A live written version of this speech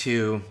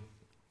To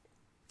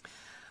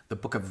the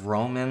book of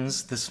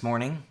Romans this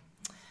morning,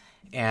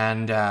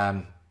 and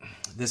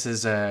this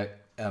is a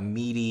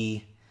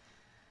meaty,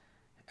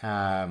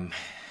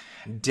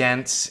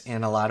 dense,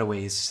 in a lot of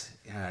ways,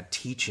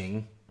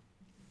 teaching.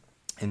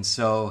 And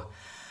so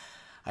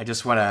I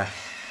just want to,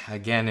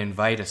 again,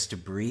 invite us to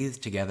breathe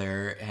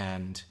together.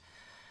 And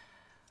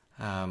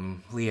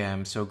Leah,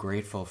 I'm so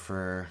grateful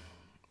for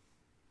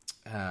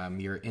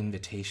your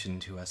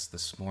invitation to us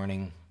this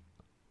morning.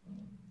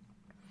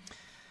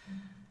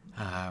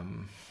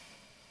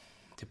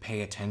 To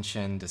pay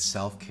attention to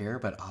self-care,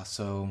 but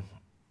also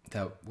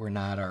that we're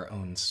not our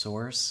own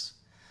source.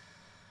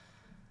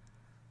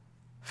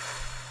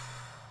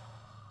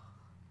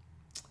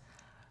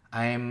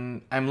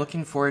 I'm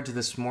looking forward to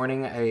this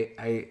morning.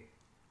 I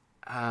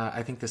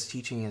think this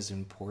teaching is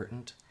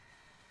important.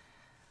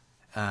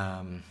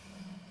 I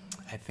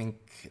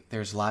think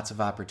there's lots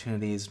of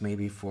opportunities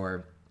maybe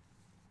for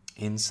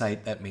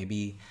insight that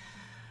maybe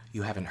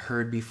you haven't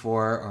heard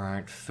before or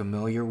aren't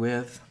familiar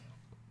with.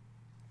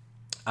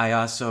 I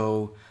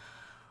also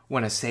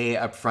want to say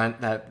up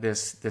front that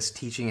this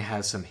teaching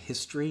has some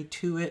history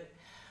to it,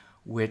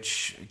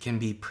 which can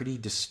be pretty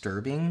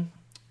disturbing,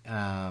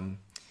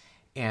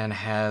 and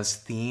has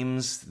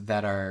themes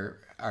that are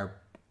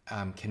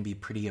can be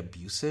pretty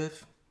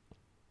abusive.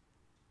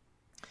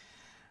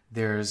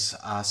 There's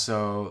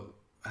also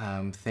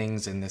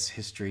things in this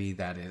history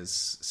that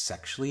is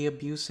sexually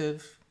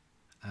abusive,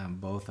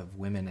 both of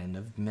women and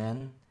of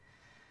men.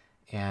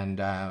 And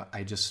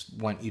I just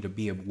want you to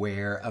be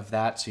aware of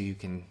that so you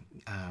can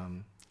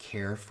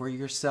care for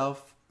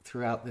yourself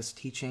throughout this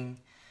teaching.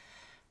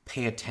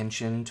 Pay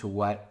attention to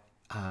what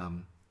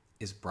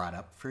is brought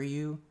up for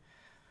you,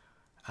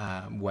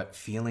 what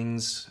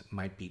feelings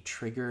might be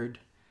triggered.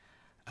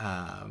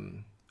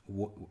 Pay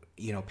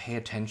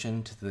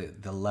attention to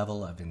the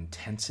level of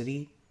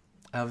intensity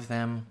of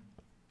them.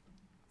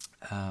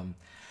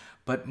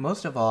 But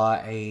most of all,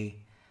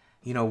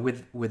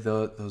 with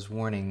those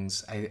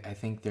warnings, I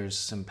think there's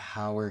some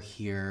power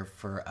here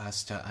for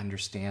us to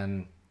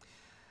understand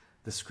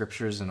the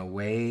scriptures in a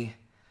way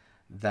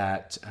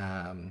that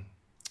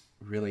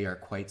really are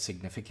quite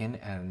significant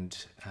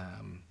and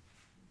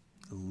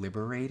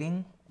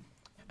liberating.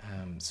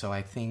 So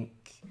I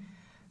think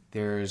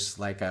there's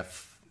maybe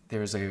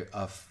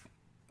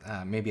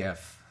a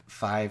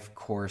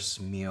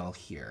 5-course meal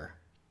here.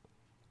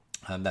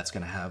 That's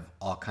going to have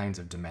all kinds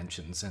of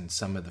dimensions, and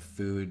some of the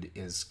food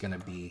is going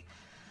to be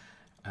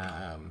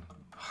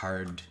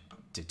hard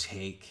to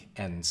take,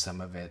 and some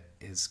of it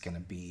is going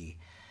to be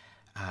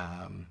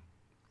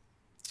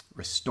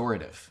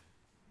restorative.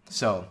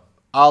 So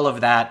all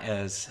of that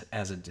as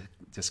a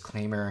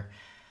disclaimer.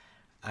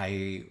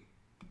 I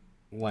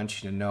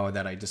want you to know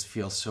that I just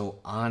feel so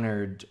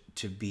honored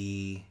to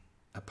be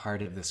a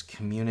part of this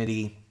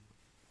community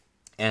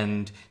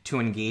and to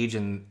engage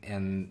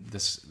in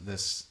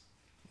this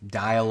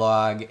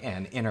dialogue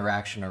and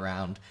interaction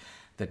around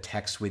the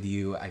text with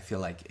you. I feel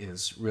like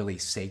is really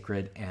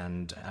sacred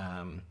and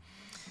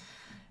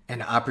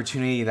an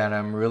opportunity that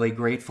I'm really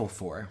grateful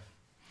for.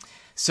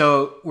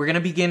 So we're going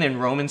to begin in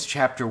Romans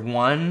chapter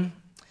 1.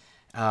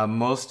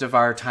 Most of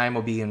our time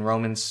will be in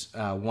Romans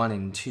 1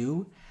 and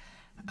 2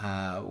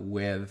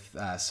 with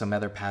some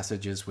other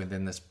passages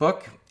within this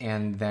book,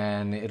 and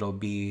then it'll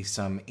be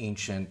some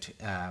ancient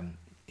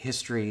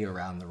history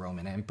around the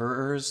Roman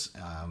emperors,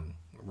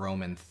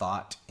 Roman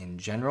thought in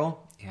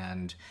general,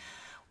 and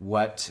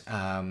what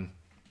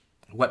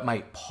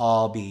might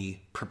Paul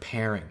be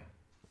preparing?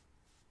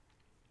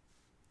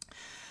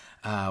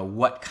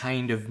 What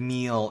kind of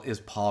meal is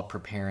Paul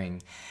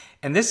preparing?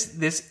 And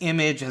this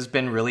image has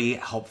been really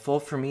helpful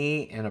for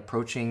me in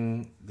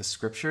approaching the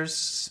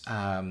scriptures.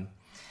 I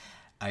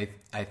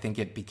think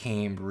it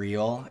became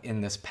real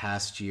in this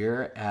past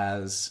year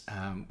as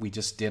we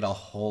just did a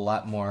whole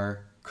lot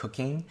more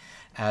cooking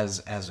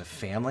as a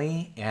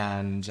family,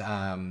 and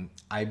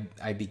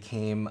I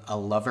became a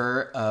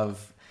lover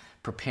of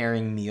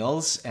preparing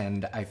meals,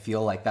 and I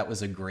feel like that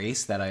was a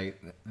grace that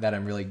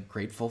I'm really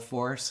grateful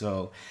for.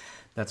 So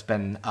that's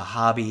been a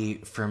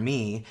hobby for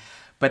me.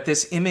 But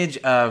this image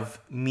of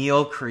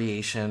meal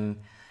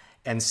creation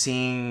and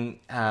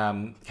seeing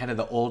kind of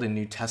the Old and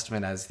New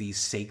Testament as these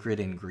sacred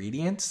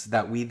ingredients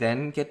that we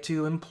then get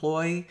to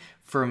employ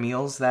for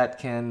meals that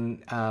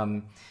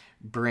can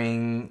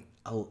bring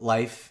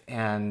life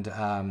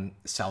and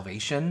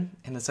salvation,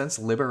 in a sense,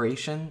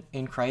 liberation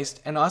in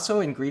Christ, and also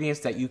ingredients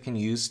that you can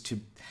use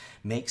to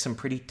make some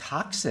pretty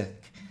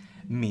toxic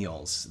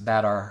meals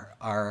that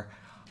are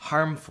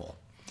harmful.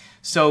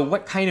 So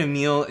what kind of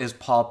meal is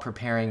Paul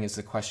preparing is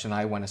the question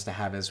I want us to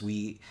have as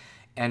we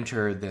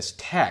enter this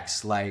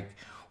text. Like,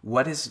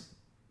 what is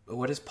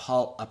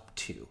Paul up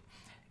to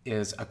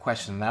is a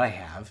question that I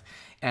have.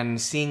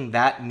 And seeing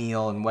that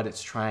meal and what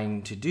it's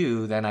trying to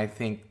do, then I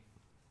think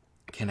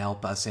can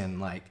help us in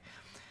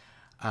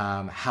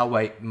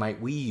how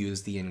might we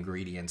use the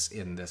ingredients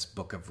in this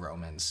book of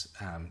Romans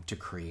to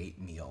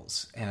create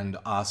meals, and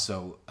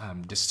also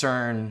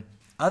discern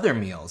other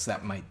meals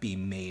that might be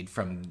made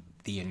from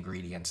the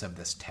ingredients of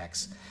this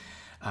text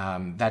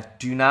that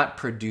do not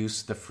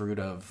produce the fruit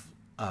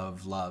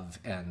of love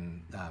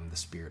and the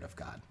Spirit of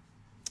God.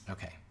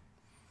 Okay.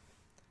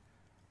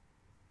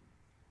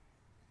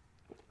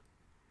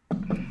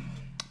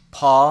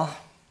 Paul,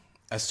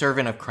 a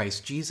servant of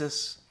Christ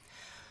Jesus,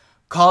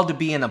 called to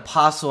be an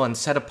apostle and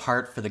set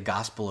apart for the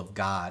gospel of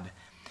God,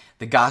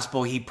 the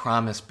gospel he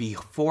promised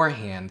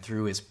beforehand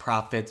through his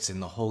prophets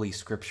in the Holy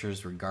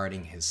Scriptures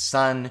regarding his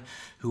Son,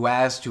 who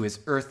as to his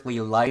earthly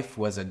life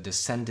was a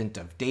descendant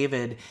of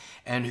David,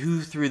 and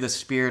who through the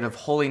Spirit of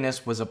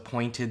holiness was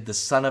appointed the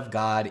Son of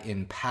God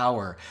in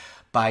power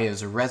by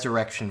his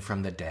resurrection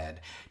from the dead,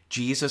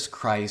 Jesus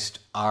Christ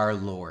our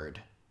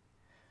Lord.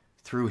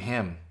 Through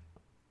him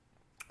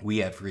we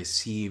have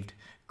received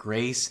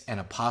grace and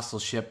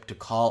apostleship to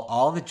call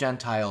all the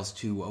Gentiles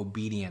to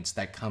obedience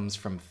that comes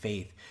from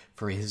faith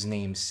for his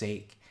name's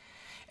sake.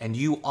 And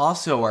you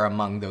also are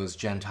among those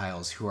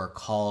Gentiles who are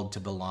called to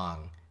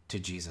belong to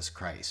Jesus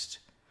Christ.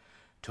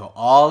 To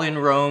all in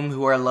Rome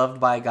who are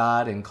loved by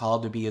God and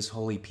called to be his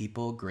holy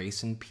people,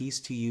 grace and peace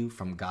to you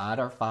from God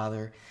our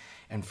Father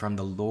and from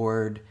the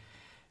Lord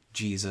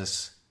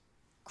Jesus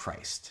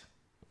Christ.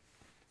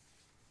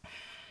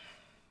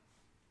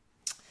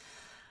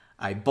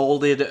 I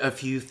bolded a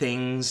few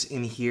things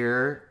in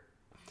here.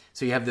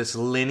 So you have this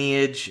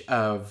lineage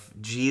of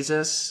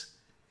Jesus,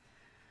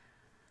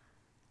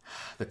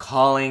 the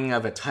calling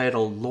of a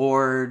titled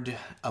Lord,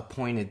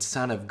 appointed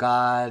Son of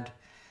God.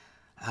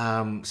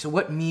 So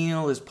what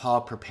meal is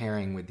Paul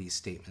preparing with these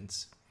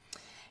statements?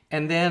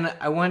 And then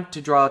I want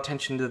to draw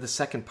attention to the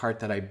second part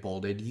that I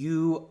bolded.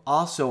 You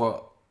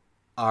also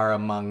are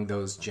among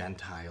those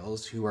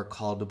Gentiles who are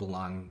called to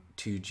belong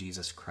to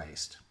Jesus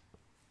Christ.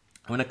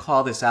 I want to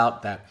call this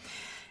out that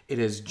it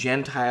is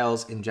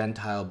Gentiles and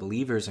Gentile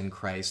believers in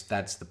Christ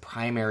that's the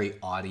primary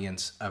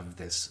audience of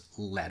this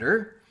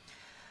letter.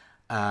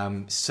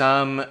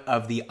 Some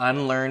of the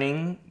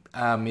unlearning,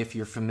 if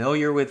you're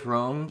familiar with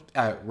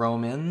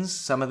Romans,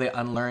 some of the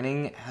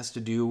unlearning has to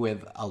do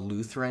with a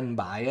Lutheran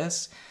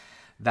bias,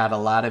 that a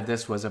lot of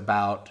this was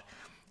about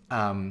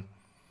kind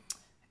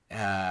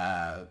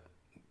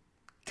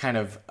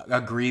of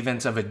a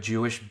grievance of a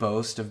Jewish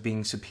boast of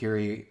being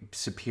superior,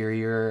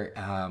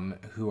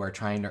 who are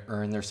trying to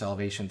earn their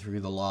salvation through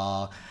the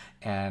law,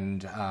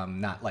 and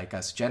not like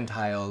us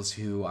Gentiles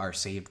who are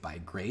saved by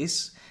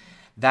grace.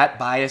 That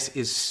bias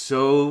is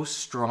so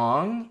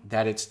strong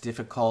that it's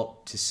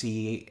difficult to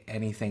see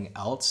anything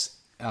else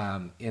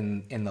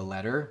in the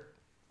letter.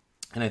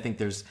 And I think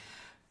there's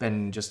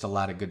been just a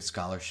lot of good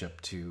scholarship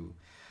to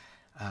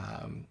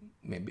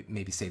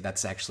maybe say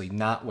that's actually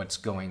not what's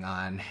going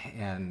on.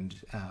 And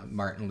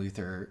Martin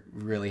Luther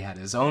really had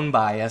his own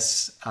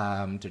bias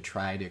to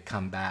try to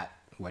combat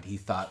what he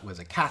thought was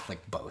a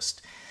Catholic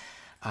boast.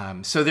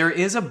 So there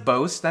is a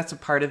boast that's a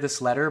part of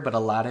this letter, but a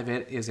lot of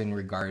it is in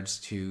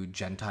regards to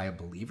Gentile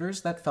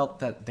believers that felt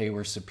that they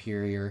were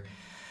superior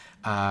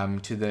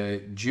to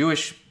the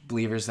Jewish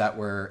believers that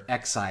were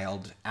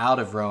exiled out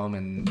of Rome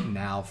and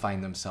now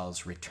find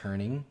themselves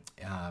returning.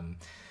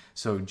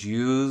 So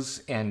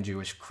Jews and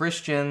Jewish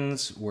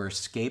Christians were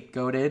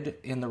scapegoated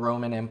in the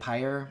Roman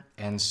Empire.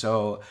 And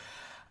so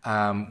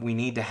we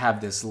need to have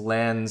this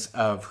lens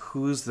of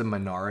who's the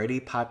minority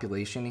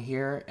population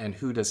here and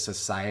who does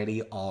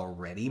society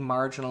already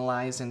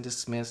marginalize and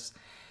dismiss.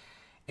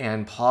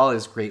 And Paul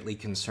is greatly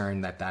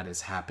concerned that that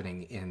is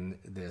happening in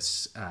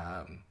this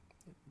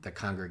the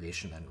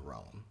congregation in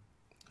Rome.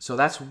 So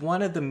that's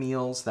one of the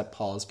meals that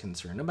Paul is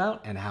concerned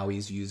about and how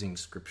he's using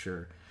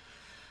Scripture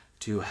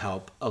to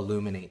help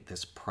illuminate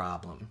this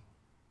problem.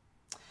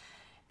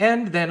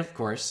 And then, of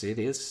course, it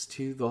is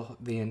to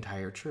the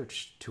entire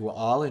church, to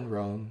all in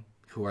Rome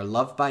who are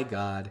loved by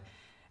God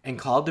and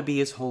called to be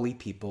his holy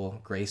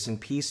people, grace and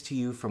peace to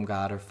you from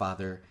God our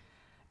Father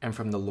and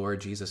from the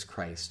Lord Jesus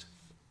Christ.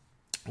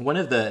 One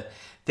of the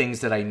things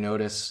that I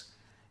notice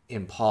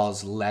in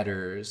Paul's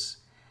letters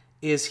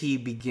is he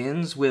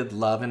begins with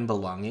love and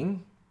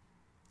belonging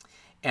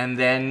and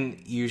then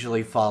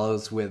usually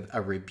follows with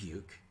a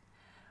rebuke.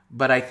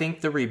 But I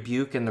think the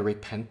rebuke and the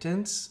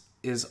repentance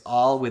is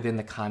all within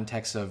the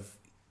context of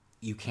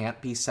you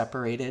can't be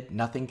separated.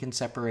 Nothing can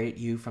separate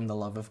you from the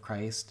love of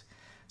Christ.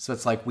 So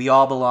it's like we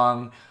all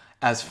belong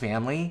as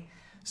family.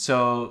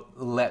 So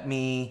let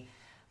me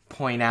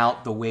point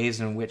out the ways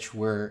in which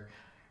we're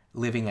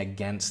living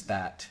against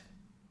that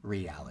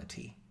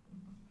reality.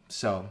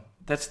 So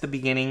that's the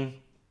beginning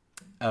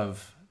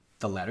of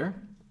the letter.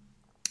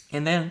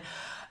 And then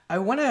I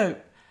want to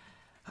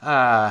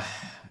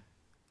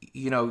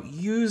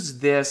use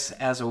this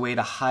as a way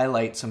to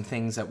highlight some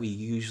things that we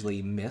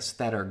usually miss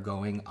that are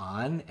going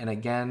on. And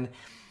again,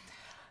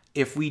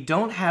 if we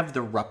don't have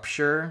the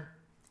rupture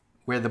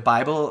where the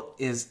Bible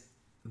is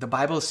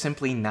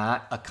simply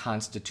not a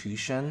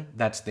constitution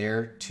that's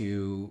there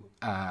to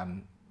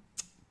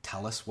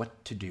tell us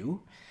what to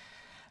do.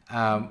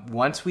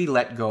 Once we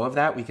let go of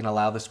that, we can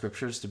allow the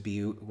Scriptures to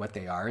be what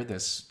they are,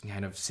 this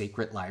kind of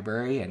sacred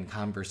library and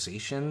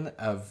conversation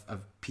of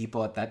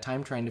people at that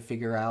time trying to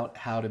figure out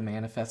how to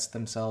manifest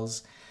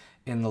themselves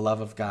in the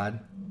love of God.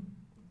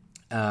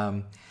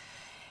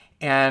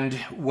 And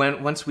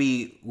once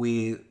we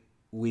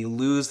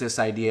lose this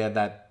idea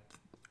that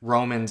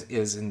Romans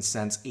is, in a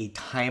sense, a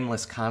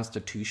timeless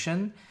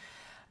constitution,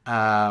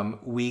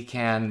 we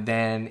can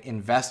then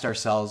invest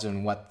ourselves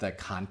in what the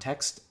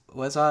context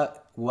was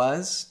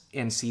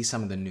and see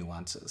some of the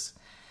nuances.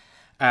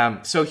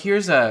 So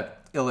here's a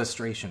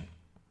illustration.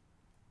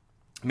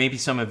 Maybe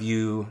some of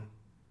you,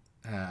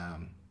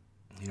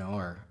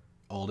 are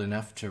old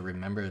enough to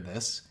remember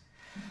this,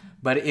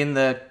 but in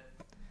the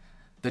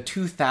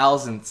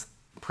 2000th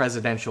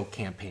presidential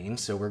campaign,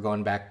 so we're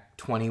going back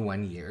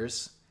 21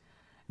 years,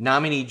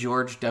 nominee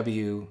George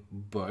W.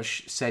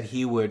 Bush said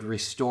he would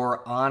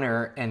restore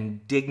honor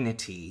and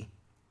dignity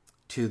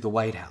to the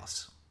White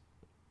House.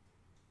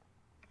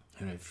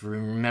 And if you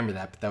remember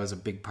that, but that was a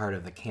big part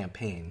of the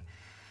campaign,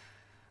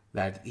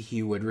 that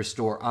he would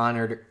restore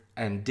honor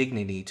and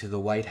dignity to the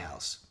White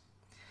House.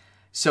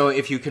 So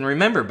if you can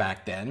remember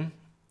back then,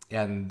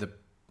 and the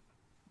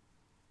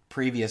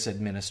previous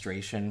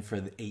administration for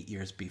the 8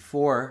 years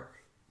before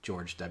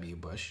George W.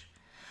 Bush,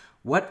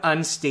 what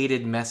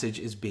unstated message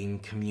is being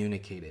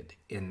communicated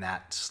in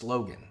that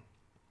slogan?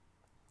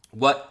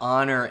 What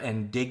honor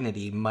and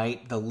dignity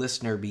might the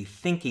listener be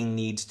thinking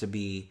needs to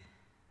be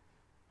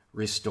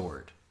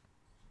restored?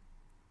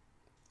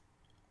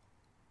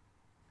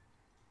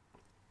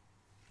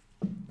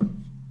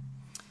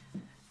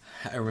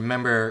 I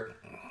remember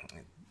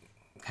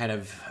kind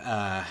of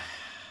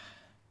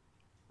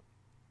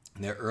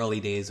in the early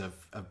days of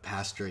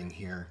pastoring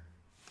here,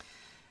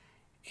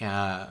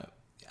 I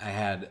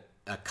had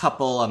a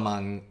couple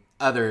among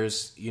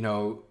others,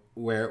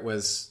 where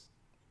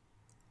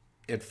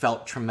it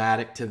felt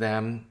traumatic to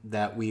them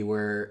that we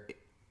were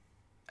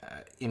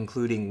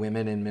including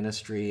women in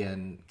ministry,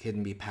 and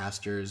couldn't be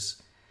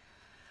pastors,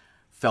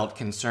 felt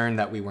concerned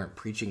that we weren't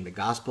preaching the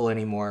gospel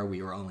anymore.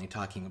 We were only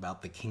talking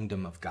about the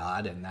kingdom of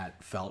God, and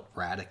that felt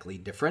radically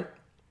different.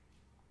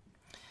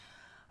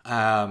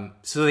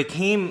 So they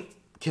came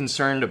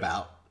concerned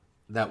about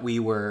that we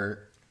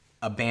were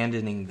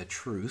abandoning the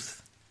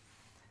truth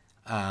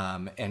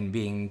and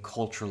being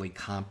culturally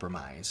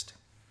compromised.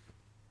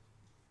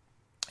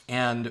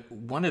 And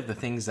one of the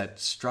things that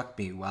struck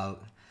me while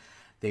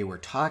they were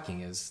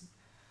talking is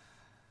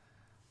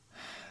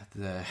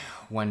the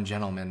one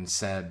gentleman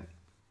said,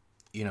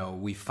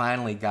 we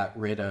finally got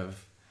rid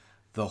of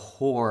the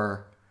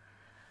whore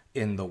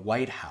in the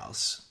White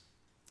House,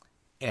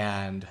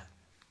 and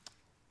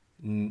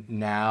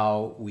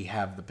now we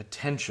have the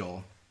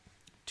potential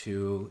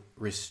to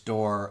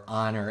restore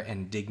honor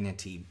and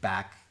dignity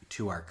back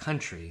to our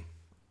country.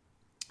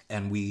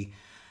 And we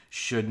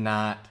should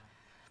not,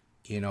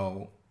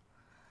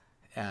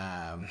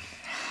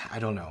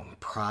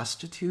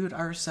 prostitute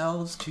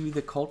ourselves to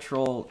the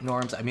cultural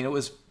norms. I mean,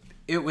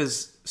 it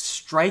was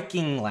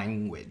striking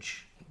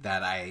language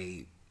that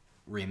I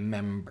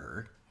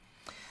remember.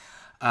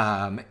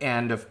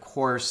 And of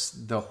course,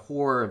 the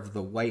whore of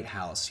the White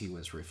House he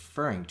was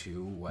referring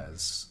to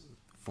was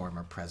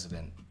former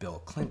President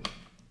Bill Clinton.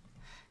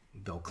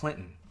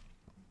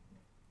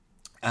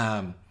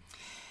 And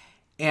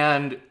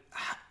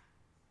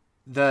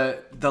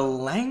the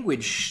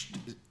language,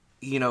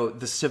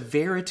 the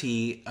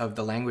severity of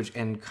the language,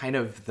 and kind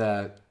of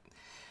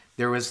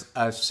there was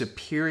a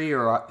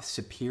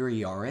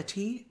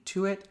superiority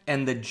to it,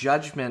 and the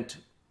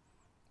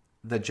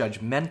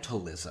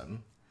judgmentalism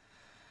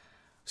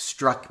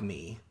struck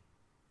me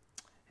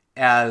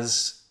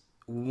as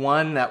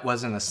one that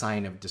wasn't a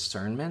sign of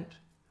discernment,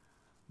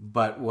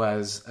 but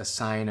was a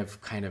sign of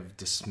kind of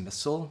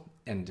dismissal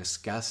and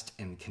disgust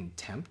and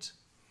contempt.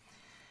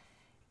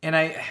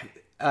 And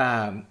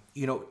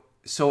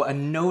so a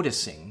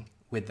noticing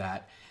with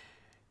that,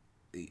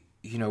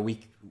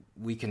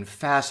 we can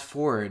fast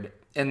forward,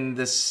 and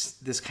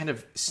this kind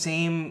of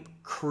same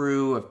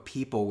crew of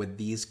people with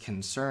these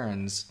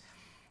concerns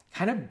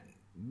kind of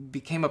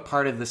became a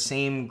part of the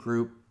same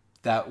group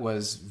that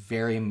was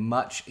very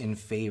much in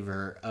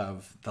favor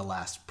of the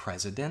last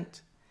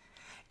president,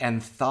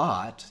 and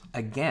thought,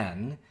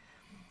 again,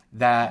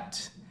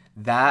 that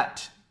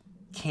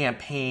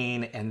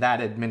campaign and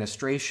that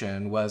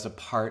administration was a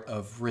part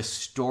of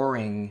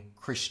restoring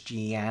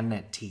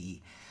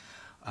Christianity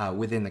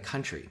within the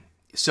country.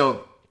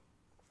 So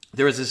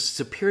there was a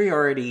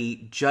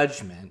superiority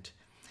judgment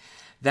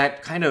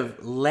that kind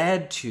of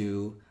led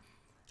to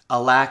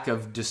a lack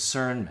of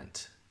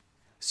discernment.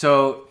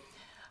 So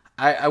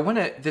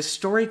this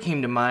story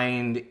came to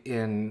mind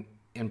in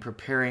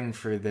preparing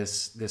for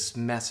this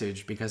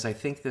message, because I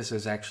think this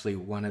is actually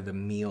one of the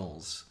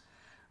meals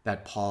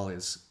that Paul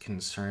is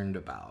concerned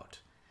about.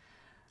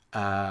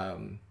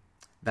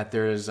 That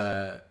there is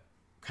a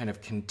kind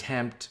of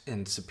contempt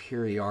and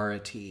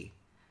superiority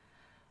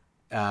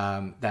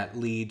that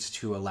leads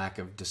to a lack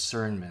of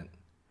discernment,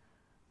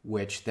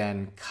 which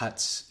then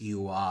cuts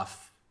you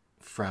off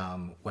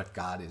from what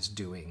God is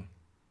doing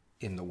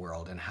in the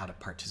world and how to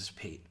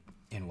participate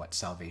in what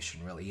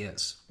salvation really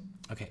is.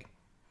 Okay.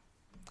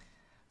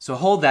 So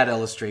hold that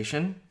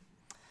illustration.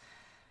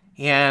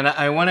 And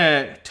I want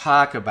to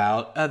talk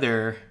about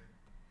other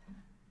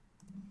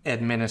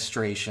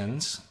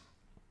administrations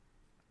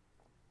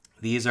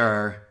These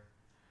are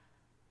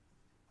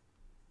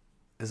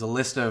is a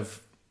list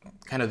of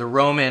kind of the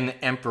Roman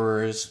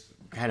emperors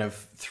kind of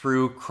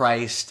through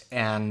Christ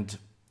and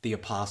the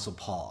Apostle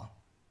Paul.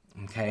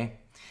 Okay?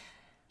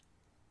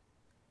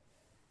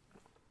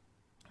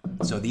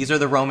 So these are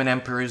the Roman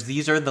emperors.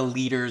 These are the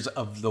leaders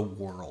of the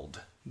world,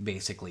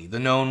 basically, the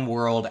known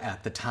world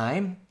at the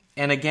time.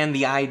 And again,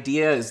 the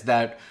idea is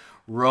that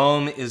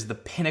Rome is the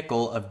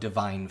pinnacle of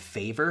divine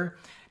favor,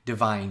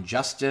 divine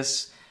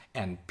justice,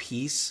 and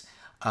peace.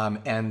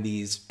 And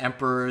these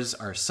emperors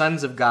are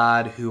sons of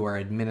God who are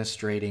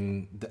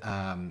administrating,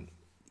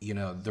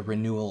 the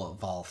renewal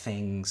of all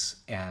things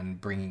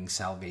and bringing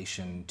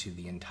salvation to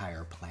the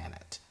entire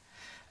planet.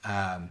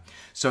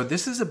 So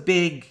this is a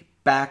big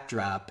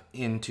backdrop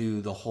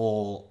into the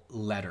whole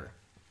letter.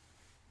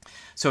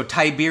 So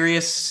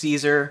Tiberius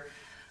Caesar,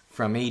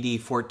 from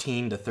AD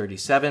 14 to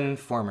 37,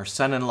 former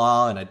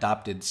son-in-law and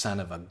adopted son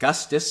of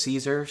Augustus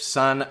Caesar,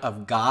 son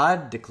of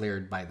God,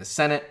 declared by the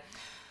Senate.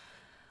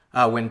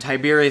 When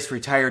Tiberius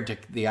retired to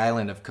the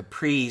island of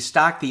Capri, he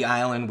stocked the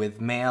island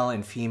with male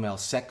and female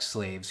sex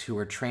slaves who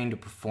were trained to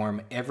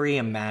perform every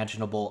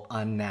imaginable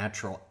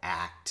unnatural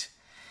act.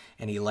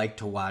 And he liked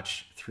to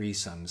watch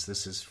threesomes.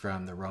 This is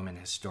from the Roman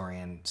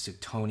historian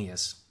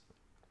Suetonius.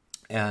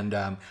 And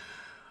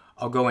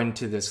I'll go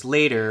into this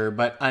later,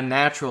 but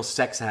unnatural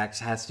sex acts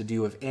has to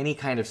do with any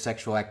kind of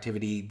sexual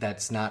activity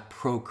that's not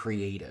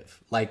procreative.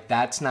 Like,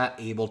 that's not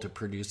able to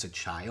produce a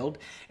child,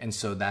 and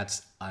so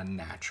that's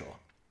unnatural.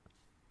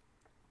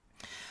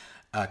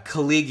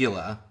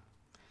 Caligula,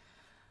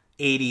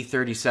 AD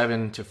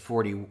 37 to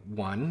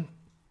 41,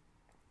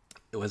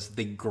 it was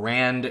the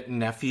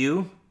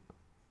grandnephew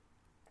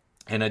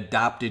and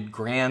adopted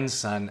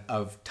grandson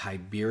of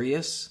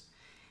Tiberius.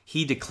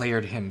 He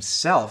declared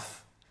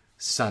himself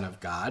son of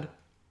God.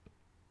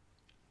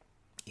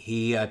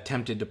 He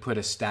attempted to put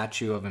a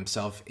statue of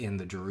himself in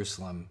the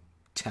Jerusalem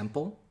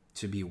temple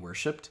to be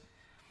worshipped.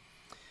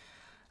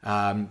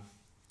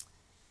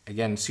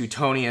 Again,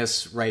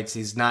 Suetonius writes he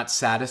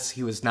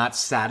was not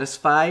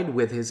satisfied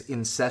with his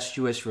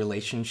incestuous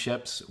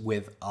relationships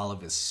with all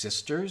of his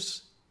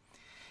sisters.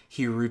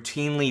 He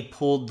routinely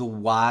pulled the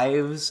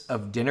wives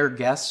of dinner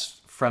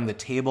guests from the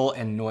table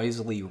and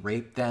noisily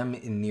raped them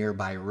in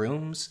nearby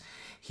rooms.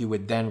 He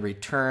would then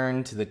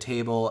return to the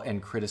table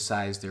and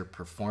criticize their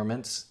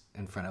performance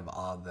in front of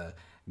all the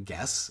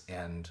guests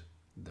and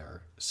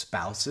their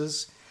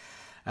spouses.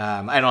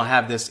 I don't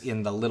have this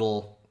in the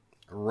little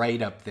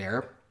write-up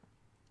there.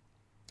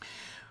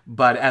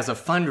 But as a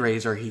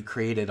fundraiser, he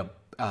created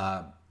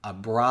a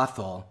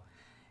brothel,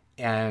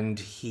 and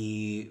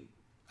he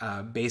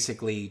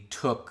basically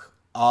took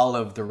all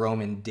of the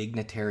Roman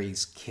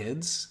dignitaries'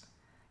 kids.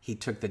 He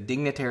took the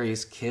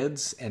dignitaries'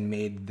 kids and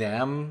made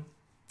them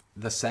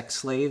the sex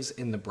slaves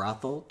in the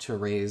brothel to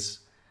raise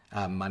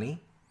money.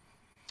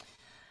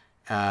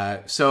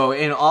 So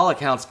in all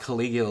accounts,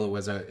 Caligula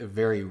was a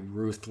very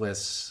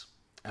ruthless,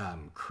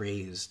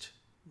 crazed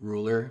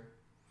ruler.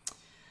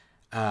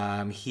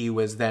 He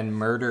was then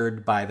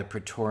murdered by the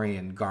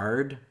Praetorian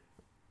Guard,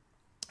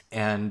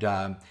 and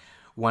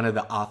one of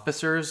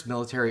the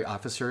military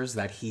officers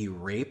that he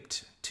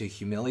raped to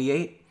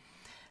humiliate,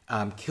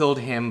 killed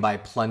him by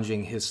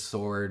plunging his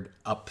sword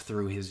up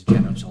through his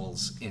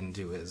genitals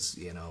into his,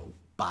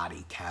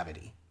 body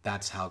cavity.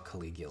 That's how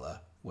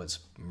Caligula was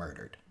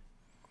murdered.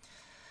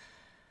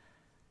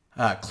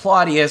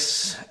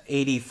 Claudius,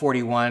 AD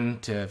 41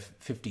 to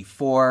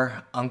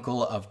 54,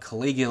 uncle of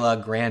Caligula,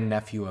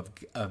 grandnephew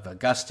of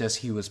Augustus.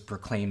 He was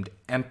proclaimed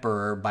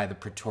emperor by the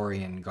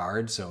Praetorian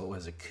Guard, so it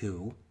was a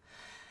coup,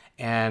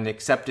 and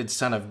accepted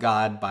son of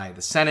God by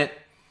the Senate.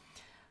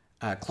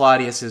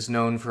 Claudius is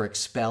known for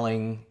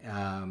expelling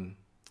and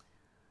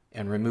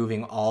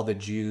removing all the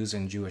Jews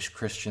and Jewish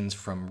Christians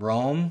from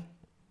Rome.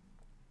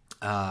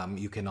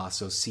 You can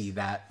also see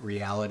that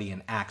reality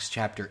in Acts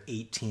chapter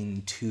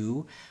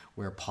 18:2,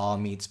 where Paul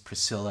meets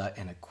Priscilla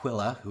and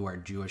Aquila, who are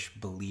Jewish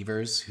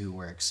believers who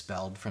were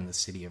expelled from the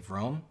city of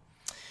Rome.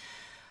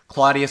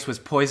 Claudius was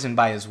poisoned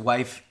by his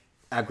wife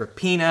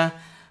Agrippina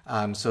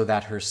so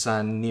that her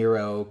son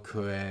Nero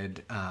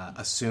could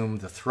assume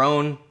the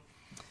throne.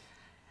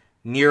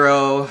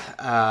 Nero,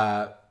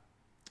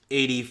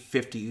 AD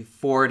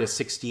 54 to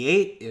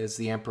 68, is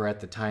the emperor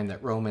at the time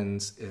that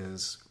Romans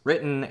is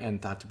written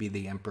and thought to be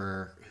the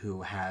emperor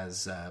who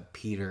has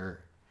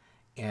Peter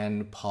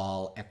and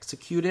Paul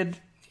executed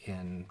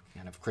in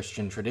kind of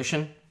Christian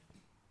tradition.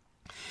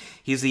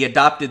 He's the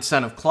adopted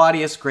son of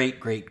Claudius,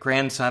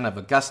 great-great-grandson of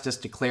Augustus,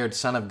 declared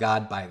son of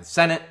God by the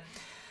Senate,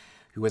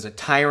 who was a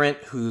tyrant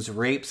whose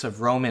rapes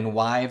of Roman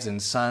wives and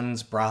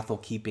sons,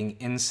 brothel-keeping,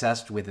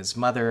 incest with his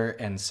mother,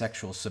 and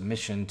sexual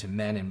submission to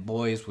men and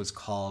boys was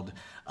called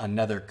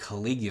another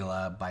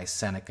Caligula by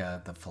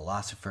Seneca the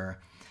philosopher.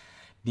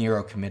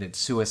 Nero committed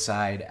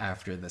suicide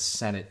after the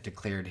Senate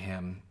declared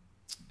him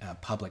a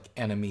public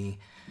enemy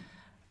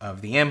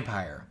of the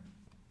empire.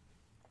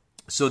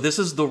 So this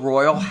is the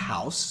royal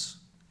house,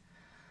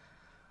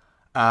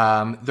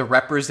 the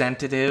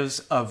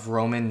representatives of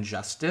Roman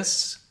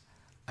justice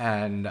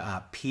and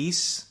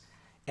peace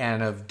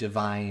and of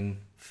divine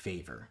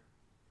favor.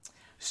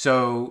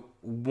 So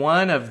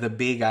one of the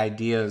big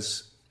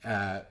ideas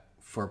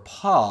for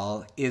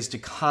Paul is to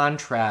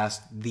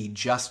contrast the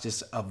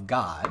justice of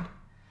God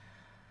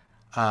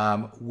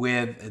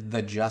with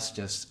the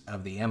justice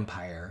of the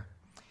empire,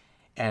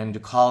 and to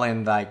call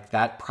in like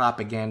that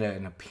propaganda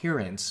and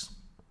appearance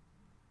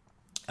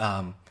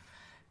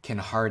can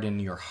harden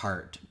your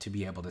heart to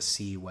be able to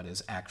see what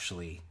is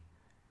actually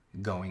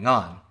going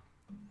on.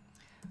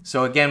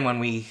 So again, when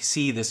we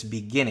see this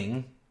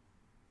beginning,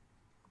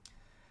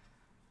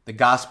 the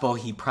gospel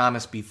he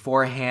promised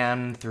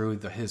beforehand through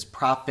his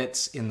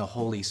prophets in the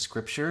Holy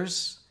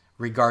Scriptures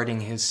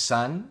regarding his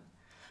son,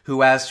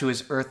 who as to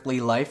his earthly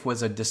life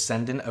was a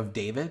descendant of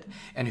David,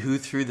 and who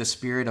through the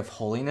Spirit of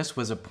holiness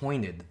was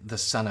appointed the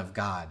Son of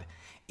God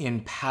in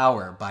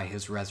power by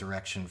his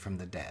resurrection from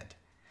the dead.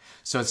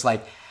 So it's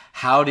like,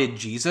 how did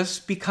Jesus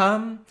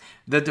become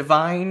the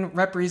divine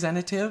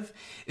representative?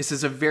 This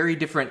is a very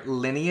different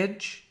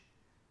lineage.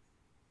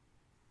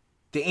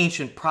 The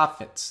ancient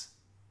prophets,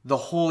 the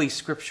Holy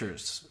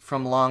Scriptures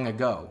from long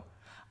ago,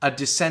 a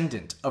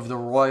descendant of the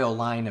royal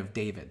line of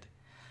David,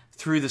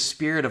 through the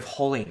Spirit of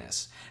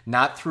holiness,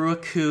 not through a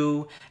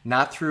coup,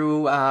 not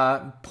through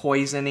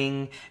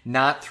poisoning,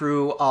 not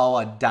through, I'll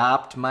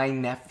adopt my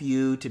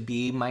nephew to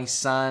be my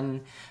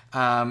son,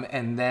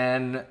 and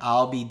then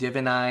I'll be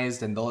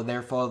divinized, and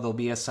therefore there'll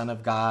be a son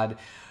of God.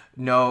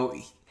 No,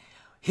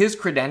 his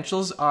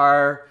credentials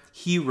are,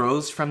 he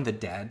rose from the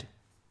dead.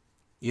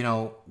 You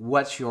know,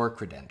 what's your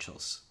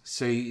credentials?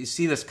 So you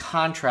see this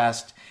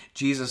contrast,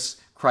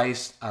 Jesus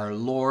Christ, our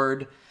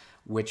Lord,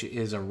 which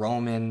is a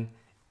Roman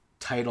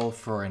title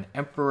for an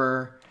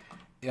emperor.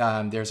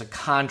 There's a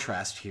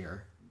contrast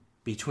here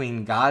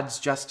between God's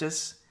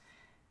justice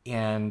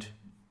and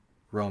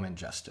Roman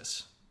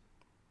justice.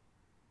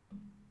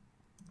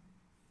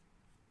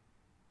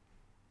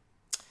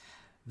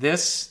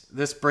 This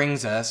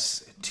brings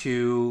us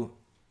to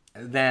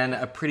then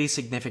a pretty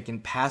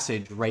significant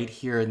passage right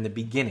here in the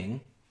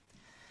beginning.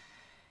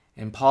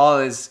 And Paul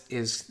is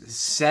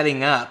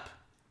setting up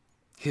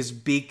his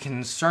big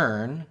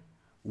concern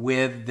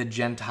with the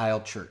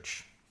Gentile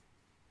church.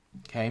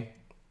 Okay?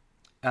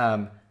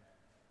 And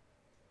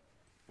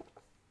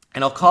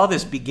I'll call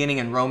this beginning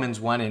in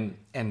Romans 1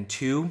 and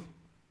 2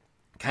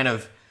 kind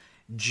of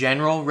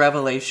general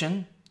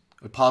revelation.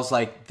 Paul's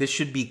like, this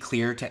should be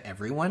clear to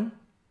everyone.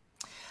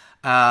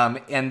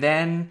 And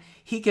then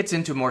he gets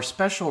into more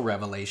special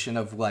revelation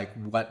of like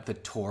what the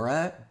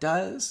Torah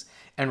does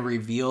and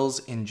reveals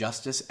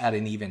injustice at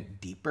an even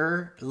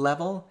deeper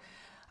level,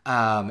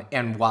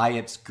 and why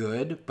it's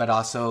good, but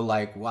also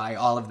like why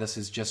all of this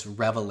is just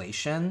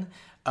revelation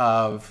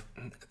of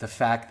the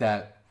fact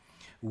that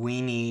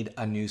we need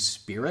a new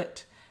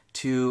spirit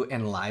to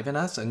enliven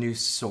us, a new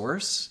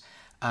source,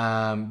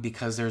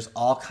 because there's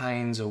all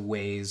kinds of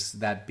ways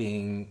that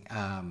being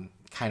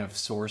kind of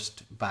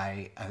sourced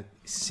by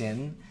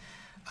sin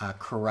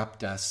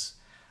corrupt us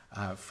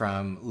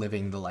from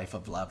living the life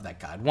of love that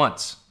God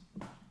wants.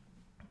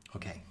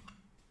 Okay.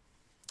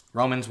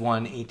 Romans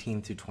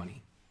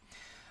 1:18-20.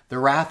 The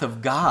wrath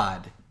of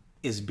God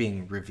is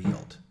being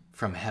revealed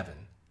from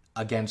heaven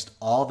against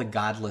all the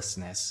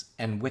godlessness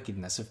and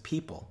wickedness of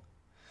people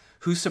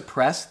who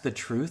suppress the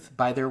truth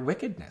by their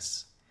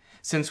wickedness,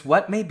 since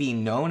what may be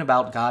known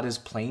about God is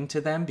plain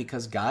to them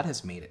because God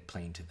has made it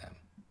plain to them.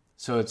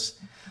 So it's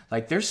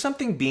like there's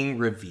something being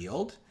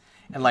revealed,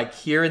 and like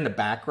here in the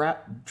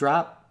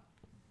backdrop,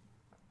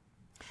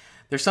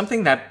 there's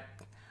something that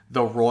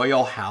the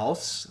royal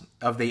house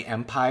of the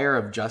empire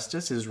of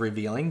justice is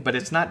revealing, but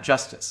it's not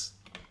justice.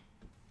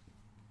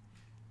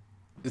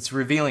 It's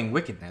revealing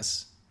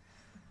wickedness,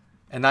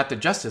 and not the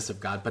justice of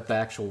God, but the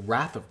actual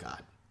wrath of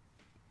God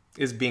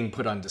is being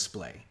put on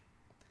display.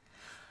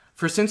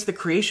 For since the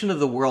creation of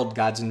the world,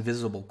 God's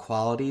invisible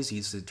qualities,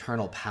 his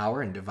eternal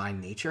power and divine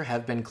nature,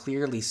 have been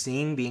clearly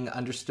seen, being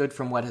understood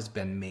from what has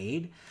been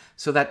made,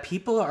 so that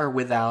people are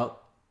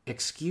without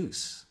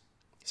excuse.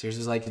 So this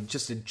is like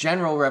just a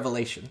general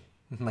revelation.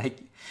 Like,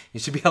 you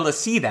should be able to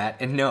see that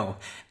and know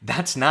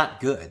that's not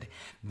good.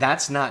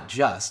 That's not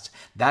just.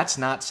 That's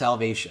not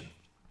salvation.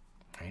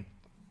 Right?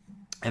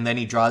 And then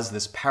he draws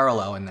this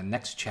parallel in the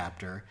next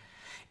chapter.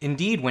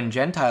 Indeed, when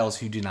Gentiles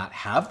who do not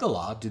have the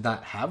law, do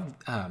not have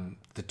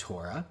the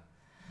Torah,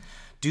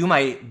 do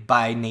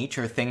by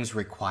nature things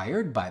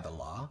required by the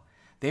law,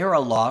 they are a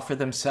law for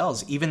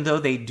themselves, even though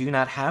they do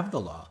not have the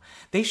law.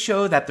 They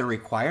show that the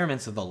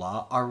requirements of the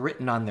law are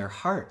written on their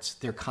hearts,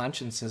 their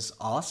consciences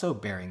also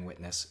bearing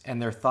witness,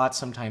 and their thoughts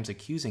sometimes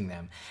accusing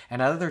them,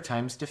 and at other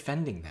times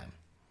defending them.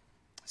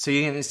 So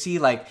you're going to see,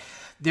 like,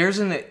 there's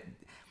an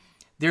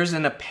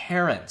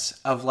appearance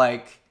of,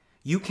 like,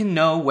 you can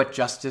know what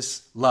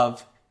justice,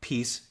 love,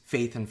 peace,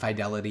 faith, and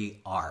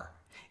fidelity are.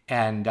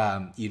 And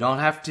you don't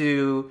have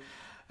to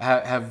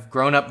have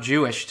grown up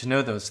Jewish to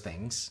know those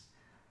things.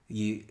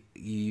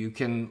 You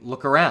can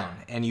look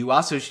around, and you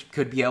also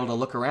could be able to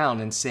look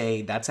around and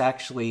say that's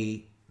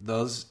actually,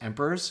 those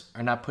emperors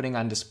are not putting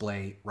on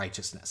display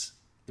righteousness.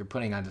 They're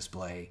putting on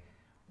display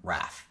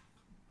wrath.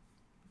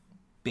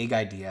 Big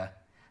idea.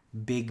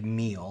 big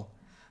meal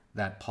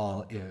that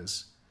Paul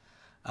is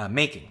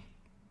making.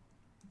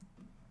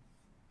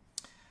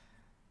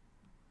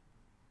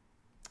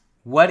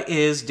 What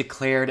is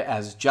declared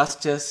as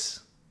justice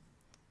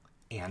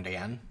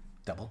and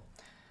double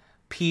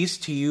peace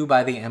to you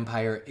by the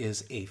empire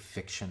is a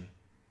fiction.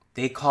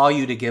 They call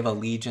you to give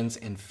allegiance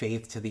and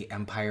faith to the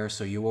empire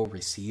so you will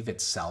receive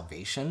its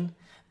salvation.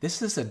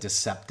 This is a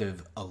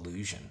deceptive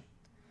illusion.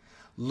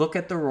 Look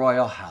at the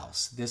royal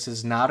house. This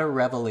is not a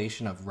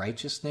revelation of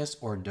righteousness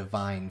or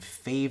divine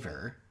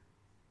favor.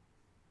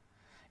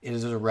 It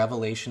is a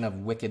revelation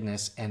of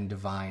wickedness and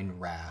divine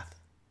wrath.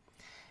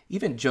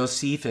 Even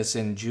Josephus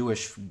in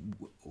Jewish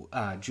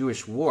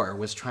war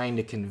was trying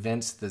to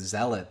convince the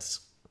zealots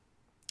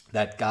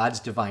that God's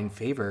divine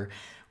favor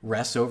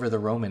rests over the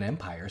Roman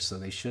Empire, so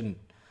they shouldn't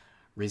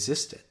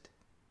resist it.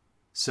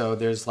 So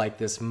there's like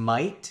this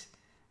might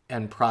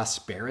and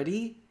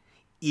prosperity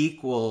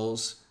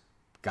equals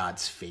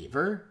God's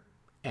favor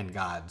and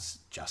God's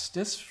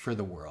justice for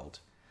the world.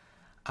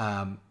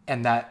 And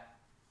that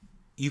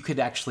you could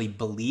actually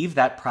believe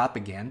that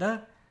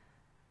propaganda.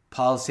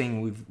 Paul's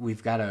saying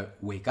we've got to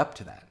wake up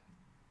to that.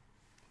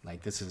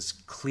 Like, this is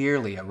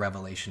clearly a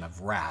revelation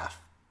of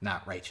wrath,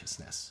 not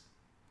righteousness.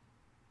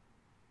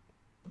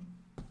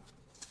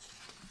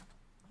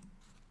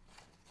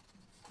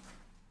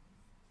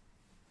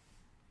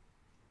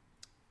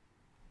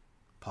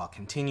 Paul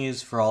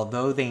continues, for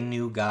although they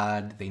knew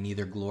God, they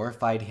neither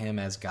glorified him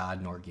as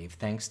God nor gave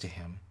thanks to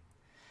him.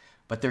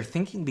 But their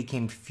thinking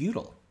became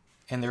futile,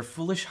 and their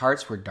foolish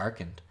hearts were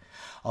darkened.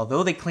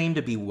 Although they claimed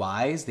to be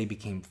wise, they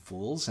became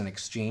fools and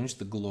exchanged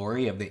the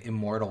glory of the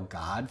immortal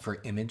God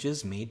for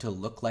images made to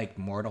look like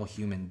mortal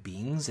human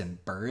beings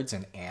and birds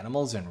and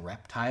animals and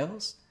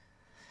reptiles.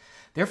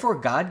 Therefore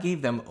God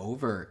gave them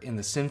over in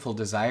the sinful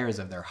desires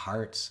of their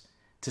hearts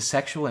to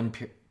sexual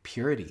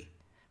impurity,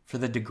 for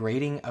the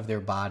degrading of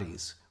their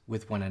bodies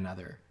with one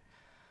another.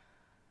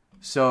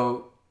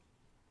 So,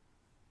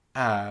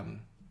 Paul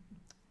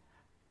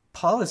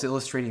is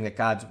illustrating that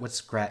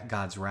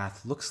God's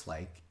wrath looks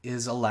like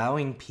is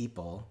allowing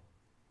people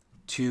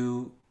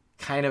to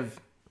kind of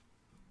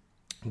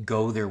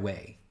go their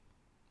way,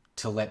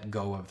 to let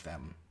go of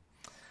them.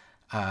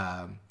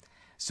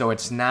 So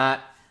it's not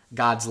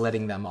God's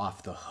letting them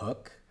off the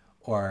hook,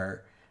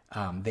 or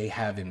they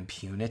have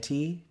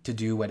impunity to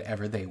do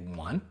whatever they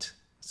want.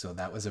 So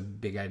that was a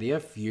big idea.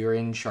 If you're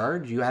in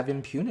charge, you have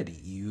impunity.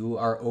 You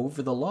are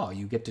over the law.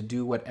 You get to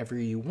do whatever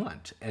you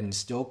want and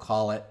still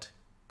call it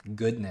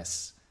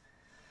goodness.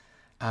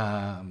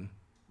 No,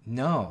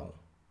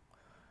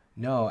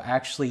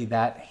 actually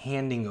that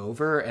handing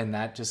over and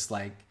that just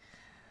like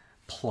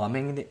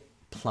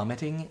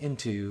plummeting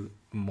into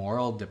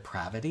moral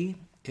depravity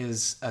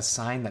is a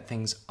sign that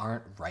things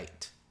aren't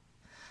right.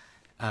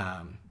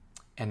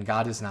 And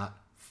God is not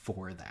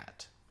for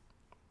that.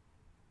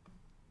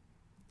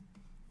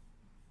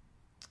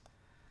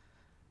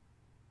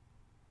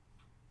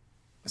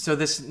 So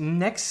this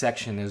next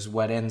section is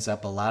what ends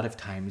up a lot of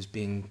times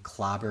being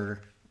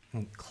clobber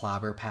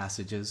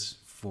passages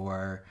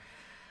for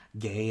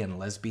gay and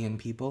lesbian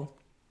people.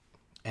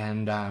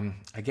 And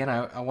again,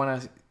 I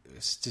want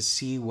to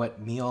see what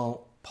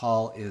meal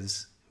Paul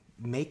is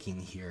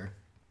making here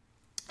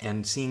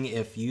and seeing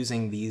if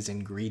using these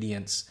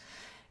ingredients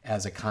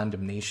as a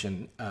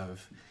condemnation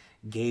of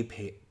gay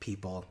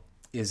people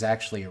is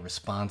actually a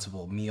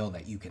responsible meal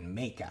that you can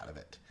make out of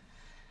it.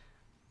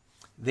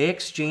 They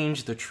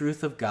exchanged the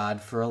truth of God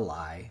for a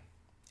lie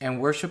and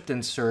worshipped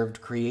and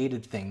served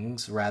created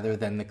things rather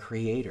than the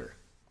Creator,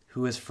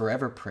 who is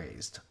forever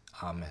praised.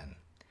 Amen.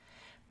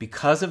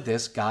 Because of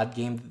this, God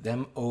gave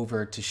them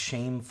over to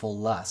shameful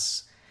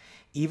lusts.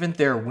 Even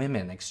their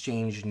women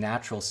exchanged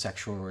natural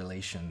sexual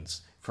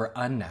relations for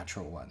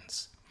unnatural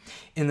ones.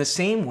 In the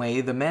same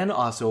way, the men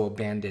also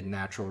abandoned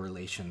natural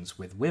relations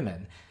with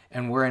women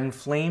and were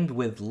inflamed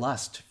with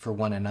lust for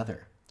one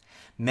another.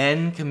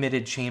 Men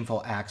committed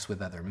shameful acts with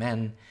other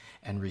men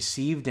and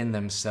received in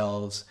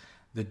themselves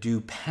the due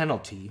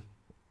penalty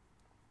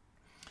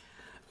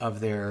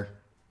of their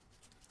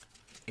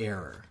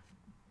error.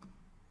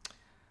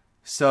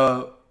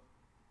 So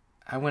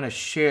I want to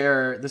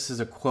share, this is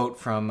a quote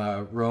from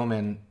a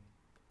Roman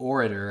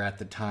orator at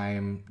the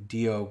time,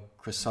 Dio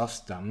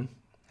Chrysostom.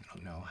 I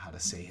don't know how to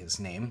say his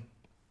name.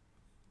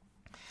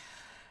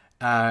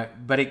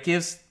 But it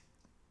gives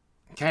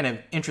kind of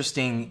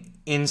interesting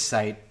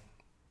insight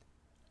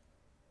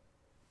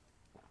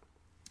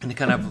and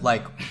kind of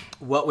like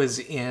what was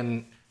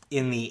in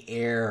the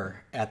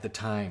air at the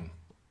time.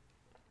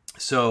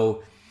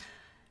 So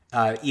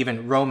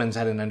even Romans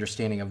had an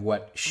understanding of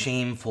what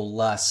shameful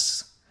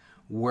lusts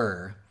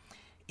were,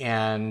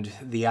 and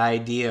the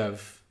idea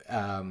of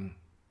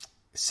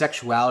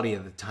sexuality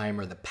at the time,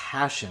 or the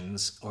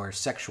passions or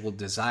sexual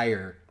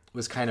desire,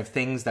 was kind of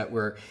things that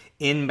were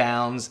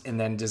inbounds and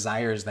then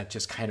desires that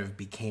just kind of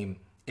became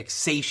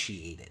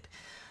satiated.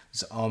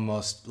 It's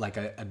almost like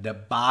a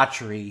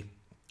debauchery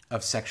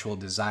of sexual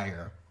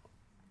desire.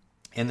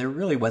 And there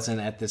really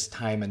wasn't at this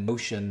time a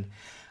notion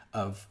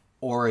of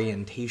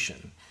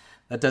orientation.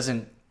 That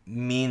doesn't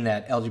mean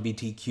that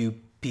LGBTQ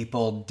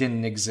people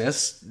didn't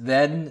exist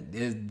then.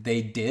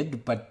 They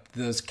did, but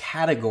those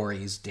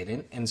categories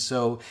didn't. And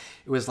so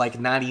it was like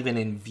not even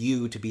in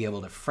view to be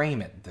able to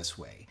frame it this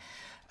way.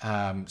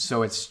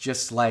 So it's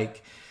just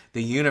like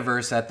the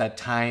universe at that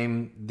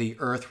time, the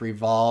earth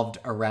revolved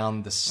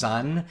around the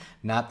sun,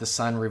 not the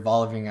sun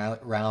revolving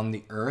around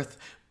the earth,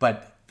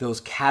 but those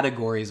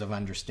categories of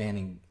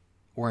understanding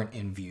weren't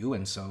in view,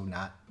 and so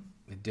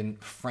it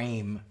didn't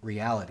frame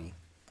reality.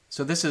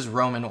 So this is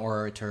Roman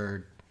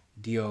orator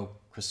Dio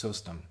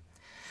Chrysostom.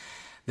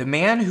 The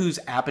man whose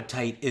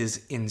appetite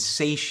is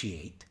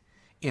insatiate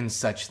in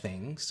such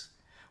things,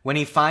 when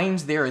he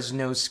finds there is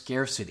no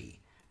scarcity,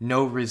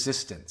 no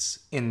resistance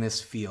in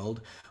this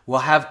field, will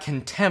have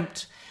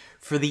contempt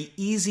for the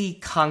easy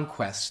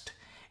conquest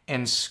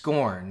and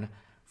scorn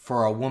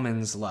for a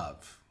woman's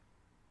love.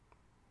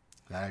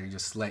 I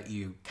just let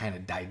you kind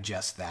of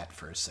digest that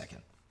for a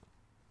second.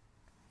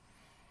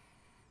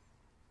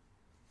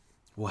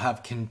 Will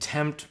have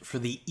contempt for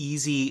the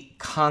easy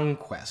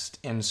conquest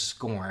and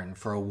scorn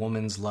for a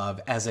woman's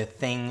love as a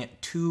thing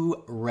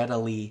too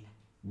readily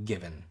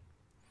given.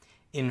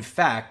 In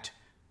fact,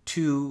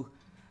 too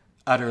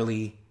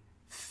utterly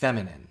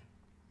feminine.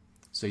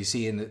 So you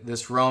see, in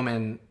this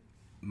Roman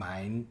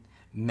mind,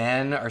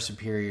 men are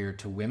superior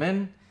to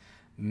women.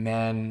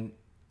 Men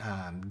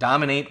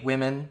dominate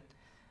women.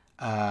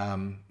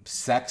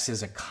 Sex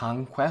is a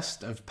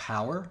conquest of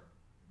power.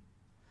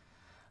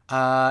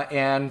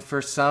 And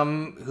for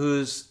some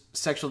whose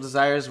sexual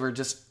desires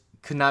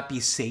could not be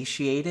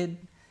satiated,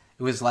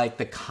 it was like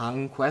the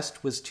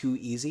conquest was too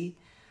easy,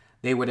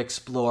 they would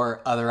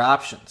explore other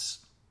options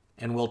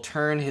and will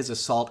turn his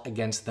assault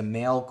against the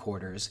male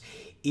quarters,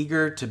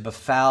 eager to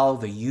befoul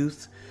the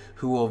youth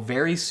who will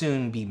very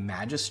soon be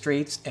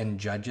magistrates and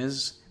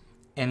judges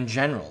and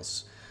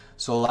generals.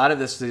 So a lot of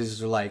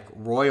these are like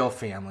royal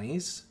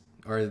families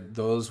or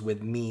those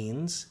with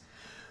means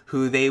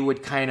who they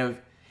would kind of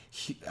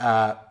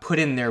put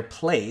in their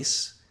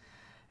place.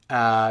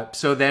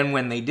 So then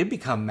when they did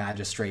become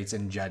magistrates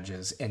and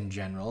judges and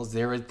generals,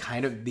 there would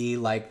kind of be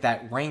like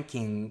that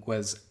ranking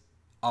was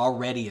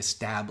already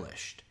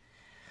established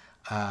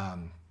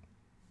of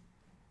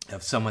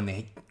someone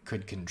they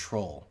could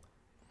control.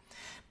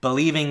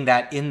 Believing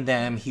that in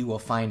them he will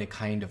find a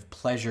kind of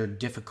pleasure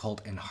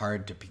difficult and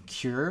hard to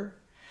procure.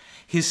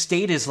 His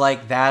state is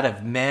like that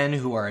of men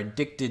who are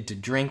addicted to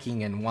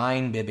drinking and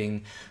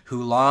wine-bibbing,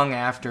 who long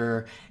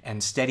after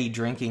and steady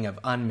drinking of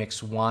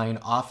unmixed wine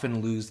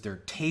often lose their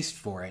taste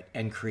for it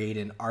and create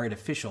an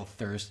artificial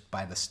thirst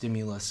by the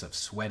stimulus of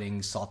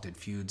sweating, salted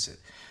foods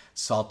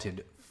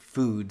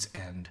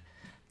and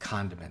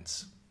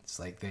condiments. It's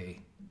like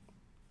they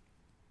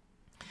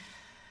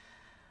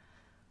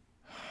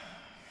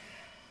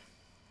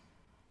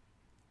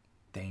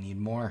need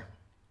more.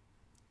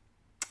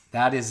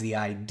 That is the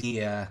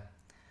idea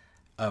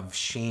of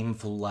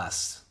shameful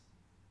lust.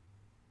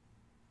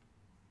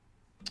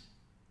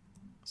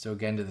 So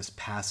again to this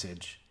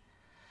passage.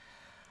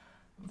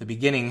 The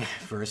beginning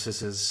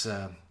verses is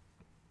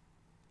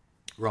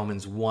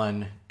Romans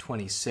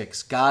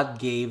 1:26. God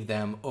gave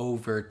them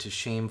over to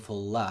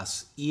shameful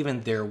lusts.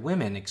 Even their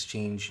women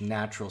exchanged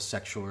natural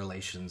sexual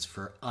relations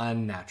for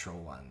unnatural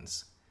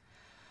ones.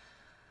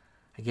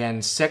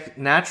 Again,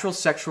 natural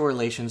sexual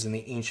relations in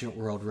the ancient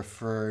world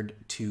referred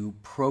to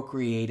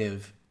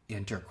procreative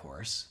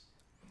intercourse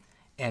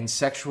and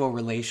sexual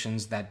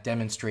relations that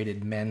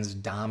demonstrated men's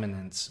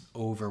dominance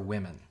over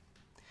women.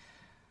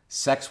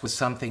 Sex was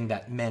something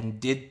that men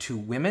did to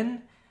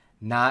women,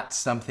 not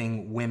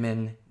something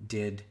women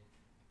did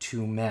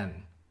to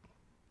men.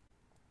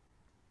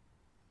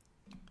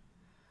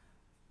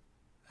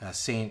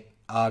 St.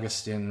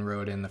 Augustine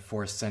wrote in the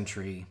 4th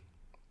century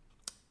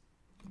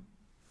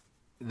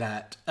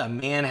that a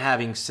man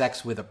having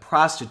sex with a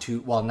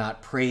prostitute, while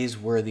not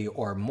praiseworthy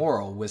or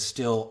moral, was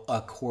still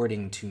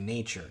according to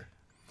nature.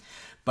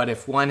 But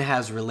if one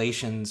has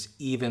relations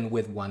even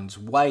with one's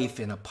wife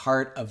in a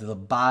part of the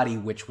body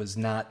which was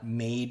not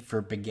made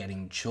for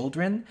begetting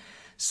children,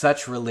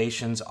 such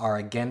relations are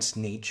against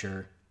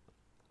nature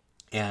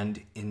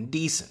and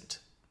indecent.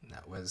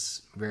 That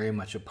was very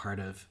much a part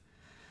of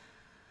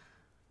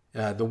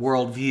the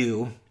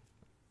worldview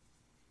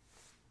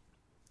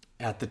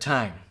at the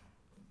time.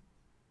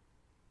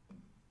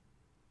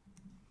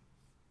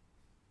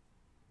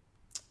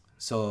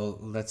 So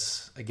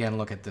let's again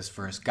look at this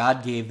verse.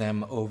 God gave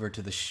them over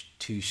to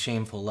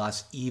shameful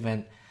lust.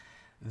 Even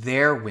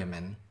their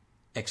women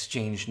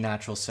exchanged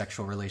natural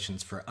sexual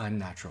relations for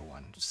unnatural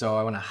ones. So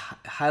I want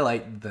to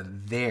highlight the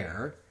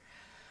there.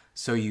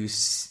 So you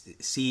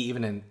see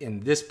even in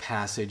this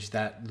passage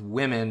that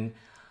women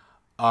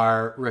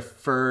are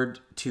referred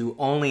to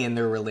only in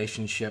their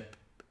relationship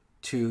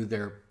to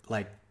their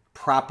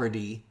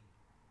property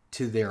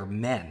to their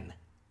men.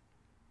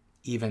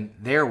 Even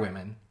their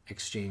women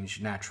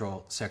exchange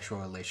natural sexual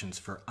relations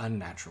for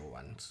unnatural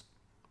ones.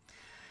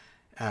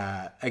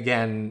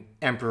 Again,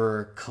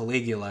 Emperor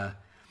Caligula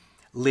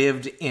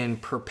lived in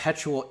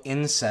perpetual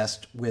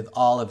incest with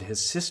all of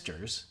his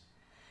sisters,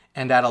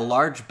 And at a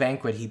large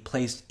banquet, he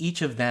placed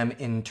each of them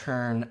in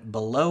turn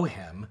below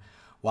him,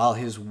 while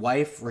his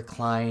wife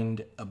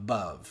reclined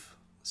above.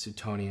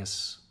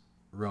 Suetonius,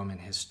 Roman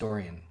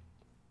historian.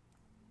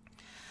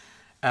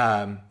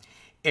 And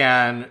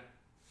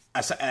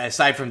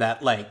aside from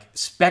that, like,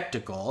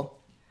 spectacle,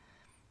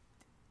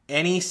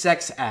 any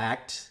sex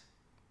act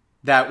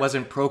that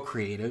wasn't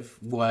procreative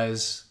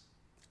was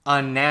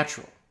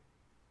unnatural.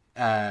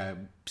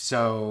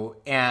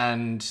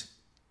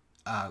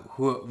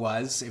 Who it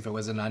was, if it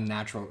was an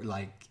unnatural,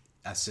 like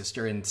a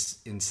sister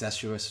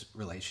incestuous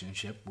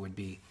relationship, would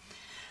be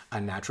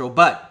unnatural.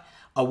 But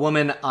a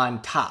woman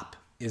on top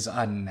is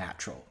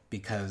unnatural,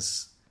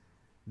 because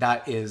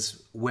that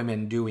is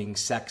women doing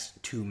sex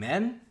to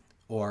men,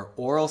 or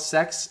oral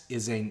sex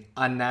is an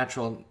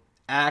unnatural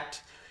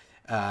act.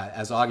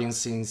 As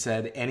Augustine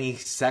said, any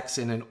sex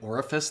in an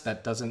orifice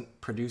that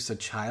doesn't produce a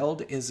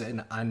child is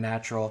an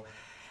unnatural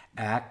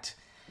act.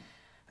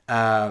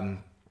 The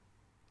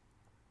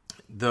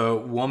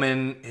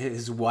woman,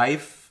 his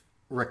wife,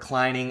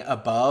 reclining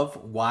above,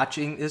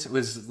 watching this,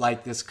 was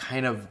like this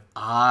kind of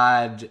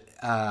odd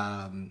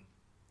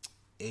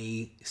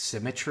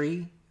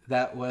asymmetry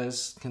that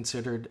was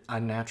considered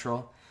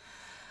unnatural.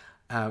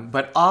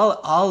 But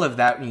all of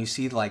that, when you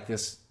see like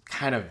this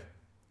kind of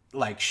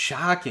like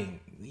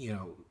shocking,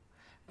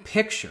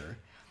 picture,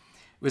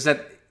 was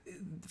that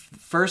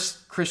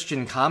first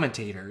Christian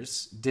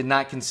commentators did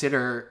not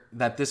consider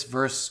that this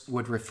verse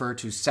would refer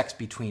to sex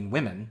between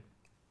women.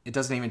 It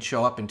doesn't even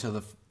show up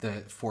until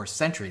the 4th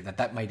century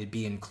that might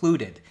be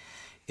included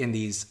in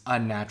these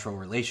unnatural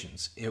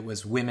relations. It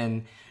was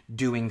women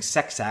doing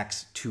sex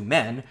acts to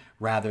men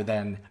rather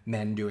than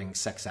men doing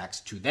sex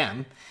acts to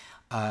them.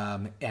 I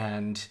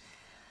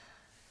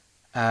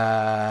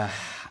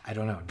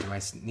don't know. Do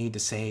I need to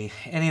say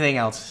anything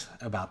else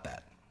about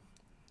that?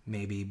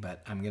 Maybe,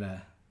 but I'm going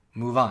to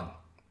move on.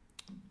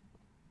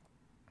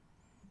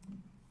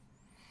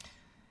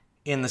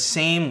 In the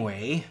same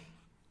way,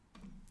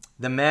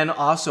 the men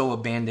also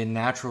abandoned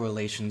natural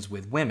relations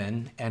with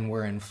women and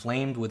were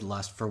inflamed with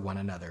lust for one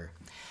another.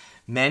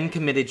 Men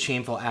committed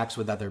shameful acts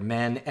with other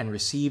men and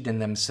received in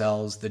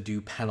themselves the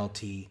due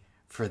penalty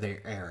for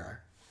their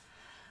error.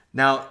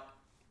 Now,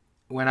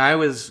 when I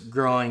was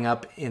growing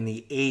up in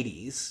the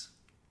 80s,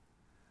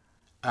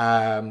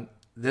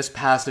 this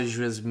passage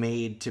was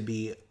made to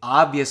be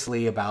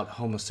obviously about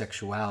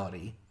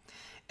homosexuality,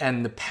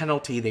 and the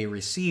penalty they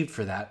received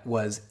for that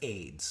was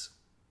AIDS.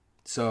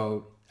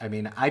 So,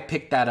 I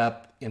picked that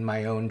up in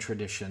my own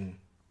tradition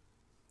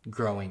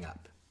growing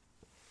up.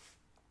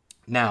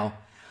 Now,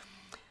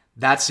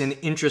 that's an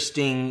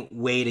interesting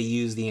way to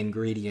use the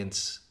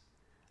ingredients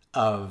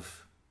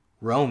of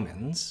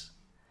Romans.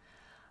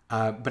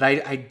 But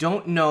I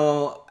don't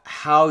know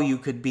how you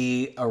could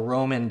be a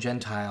Roman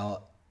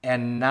Gentile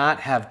and not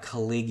have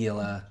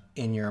Caligula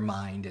in your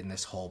mind in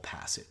this whole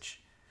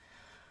passage,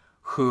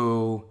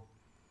 who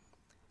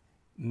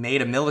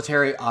made a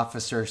military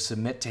officer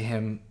submit to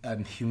him,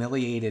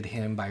 humiliated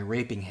him by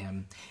raping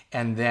him,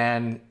 and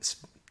then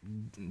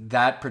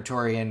that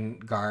Praetorian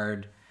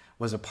Guard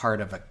was a part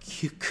of a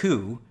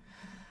coup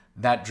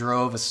that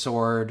drove a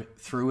sword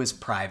through his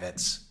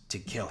privates to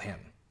kill him.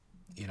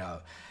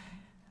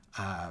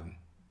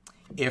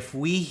 If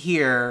we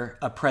hear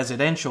a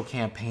presidential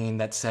campaign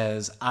that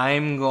says,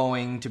 I'm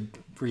going to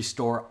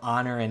restore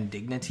honor and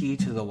dignity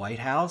to the White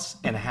House,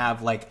 and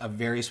have like a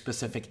very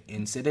specific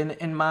incident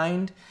in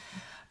mind,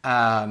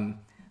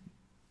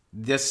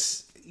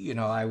 this,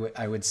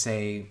 I would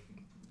say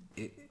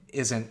it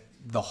isn't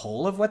the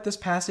whole of what this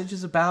passage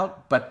is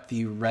about, but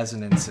the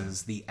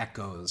resonances, the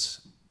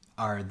echoes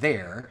are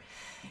there.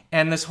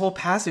 And this whole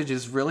passage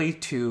is really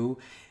to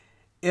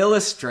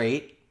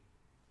illustrate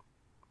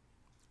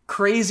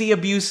crazy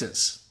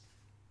abuses,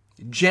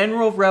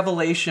 general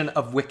revelation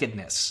of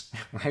wickedness,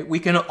 right? We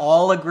can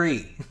all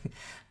agree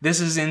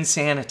this is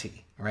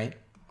insanity, right?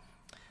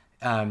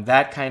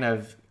 That kind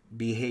of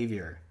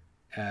behavior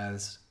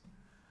as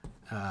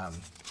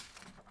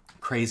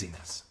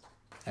craziness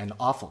and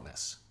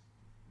awfulness.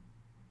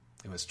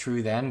 It was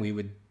true then. We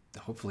would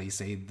hopefully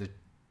say the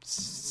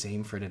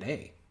same for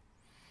today.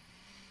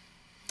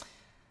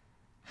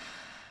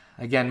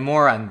 Again,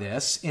 more on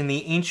this. In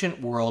the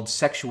ancient world,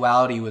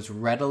 sexuality was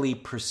readily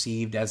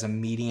perceived as a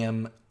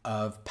medium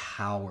of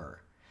power.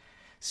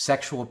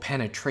 Sexual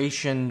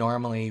penetration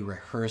normally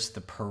rehearsed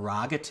the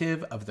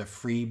prerogative of the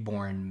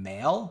free-born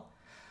male,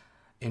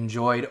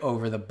 enjoyed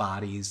over the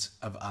bodies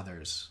of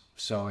others.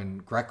 So in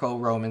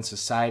Greco-Roman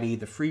society,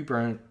 the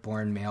free-born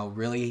male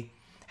really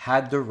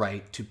had the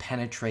right to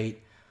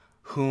penetrate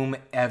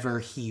whomever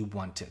he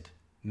wanted,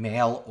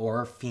 male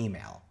or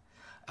female.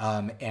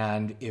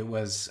 And it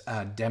was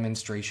a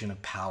demonstration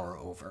of power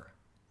over.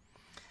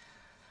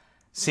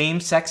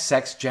 Same-sex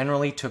sex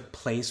generally took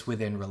place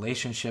within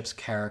relationships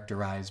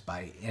characterized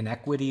by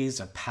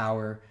inequities of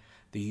power,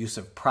 the use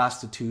of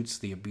prostitutes,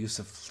 the abuse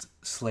of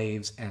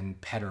slaves,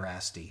 and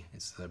pederasty.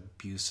 It's the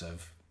abuse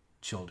of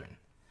children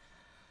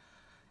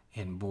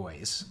and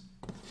boys.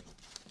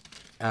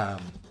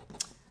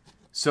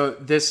 So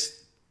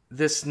this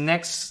this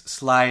next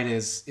slide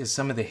is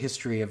some of the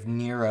history of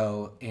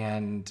Nero,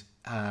 and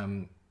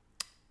I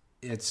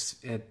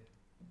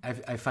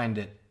find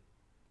it,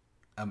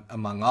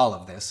 among all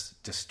of this,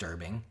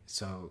 disturbing.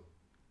 So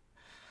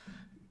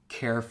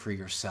care for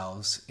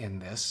yourselves in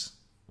this.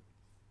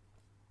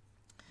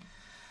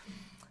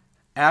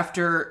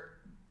 After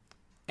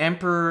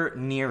Emperor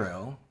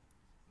Nero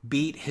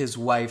beat his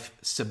wife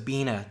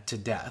Sabina to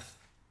death,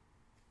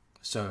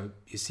 so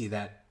you see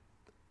that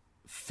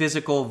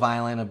physical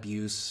violent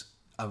abuse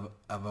of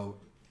a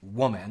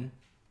woman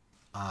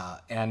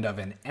and of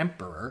an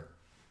emperor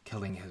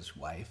killing his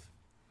wife,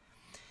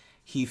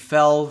 he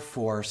fell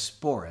for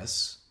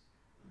Sporus,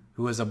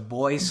 who was a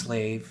boy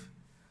slave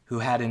who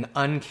had an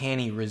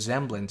uncanny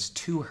resemblance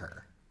to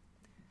her.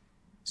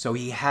 So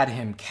he had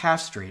him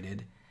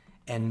castrated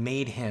and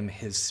made him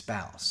his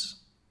spouse.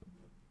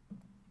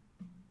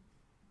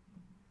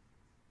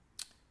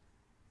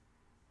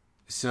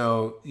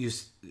 So you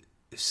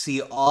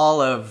see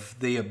all of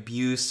the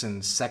abuse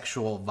and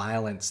sexual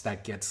violence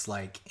that gets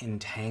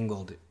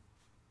entangled.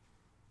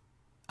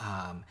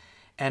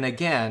 And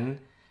again,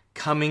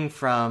 coming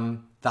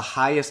from the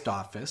highest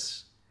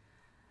office,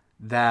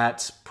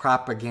 that's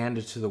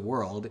propaganda to the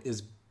world,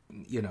 is,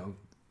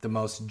 the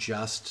most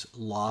just,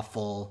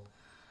 lawful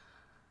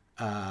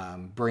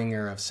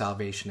bringer of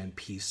salvation and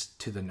peace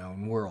to the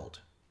known world.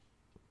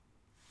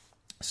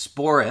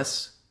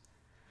 Sporus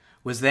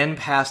was then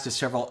passed to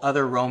several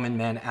other Roman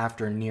men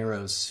after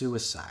Nero's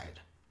suicide.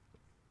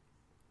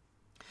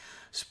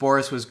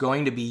 Sporus was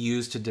going to be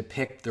used to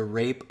depict the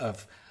rape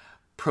of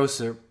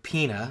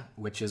Proserpina,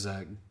 which is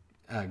a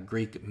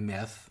Greek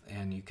myth,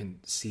 and you can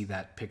see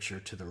that picture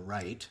to the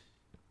right,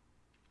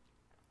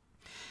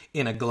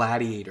 in a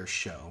gladiator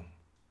show,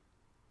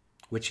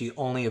 which he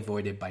only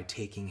avoided by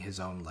taking his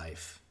own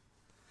life.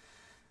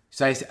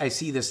 So I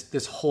see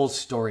this whole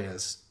story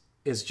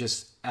is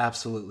just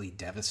absolutely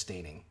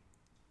devastating.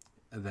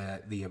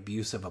 The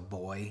abuse of a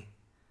boy,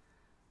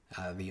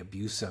 the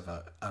abuse of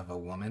a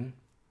woman.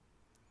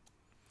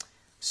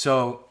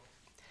 So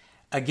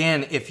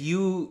again, if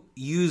you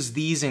use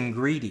these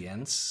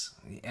ingredients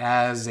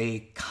as a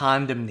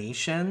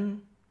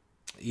condemnation,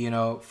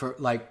 for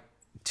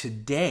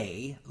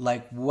today,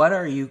 what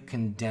are you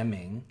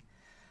condemning,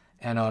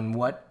 and on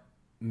what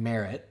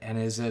merit, and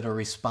is it a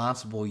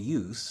responsible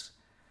use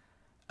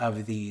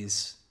of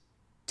these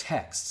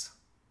texts?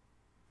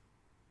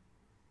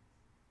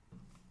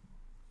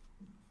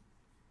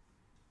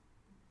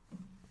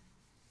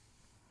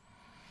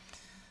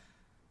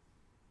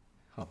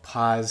 I'll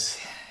pause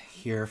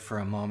here for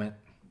a moment.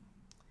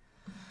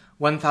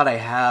 One thought I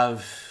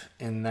have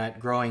in that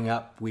growing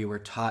up, we were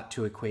taught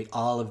to equate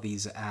all of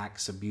these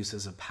acts,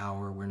 abuses of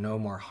power, were no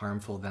more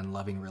harmful than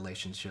loving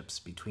relationships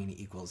between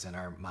equals in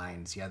our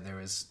minds. Yeah, there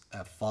was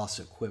a false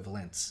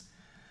equivalence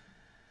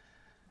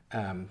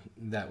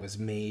that was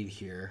made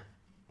here.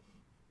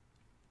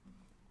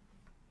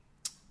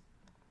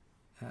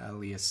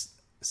 Elias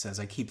says,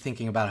 I keep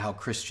thinking about how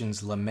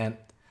Christians lament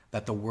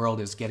that the world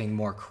is getting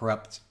more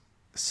corrupt,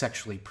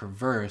 sexually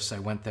perverse. I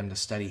want them to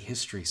study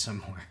history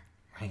somewhere,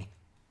 right?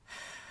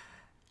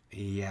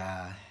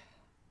 Yeah.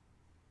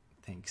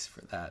 Thanks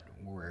for that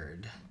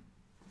word.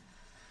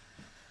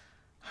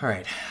 All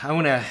right. I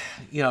want to,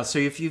 so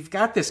if you've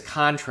got this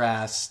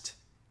contrast,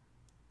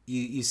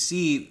 you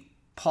see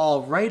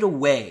Paul right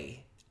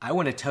away. I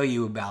want to tell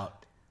you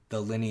about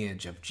the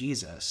lineage of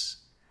Jesus,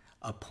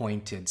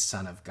 appointed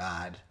Son of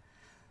God,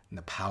 and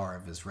the power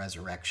of his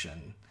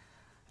resurrection,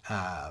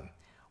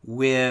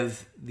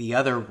 with the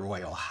other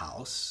royal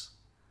house.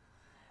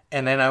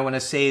 And then I want to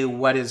say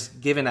what is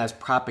given as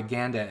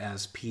propaganda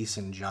as peace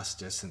and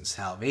justice and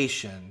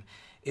salvation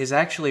is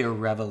actually a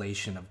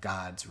revelation of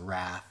God's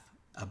wrath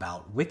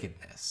about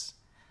wickedness.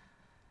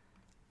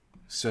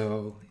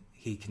 So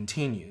he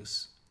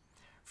continues,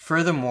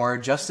 furthermore,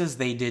 just as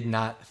they did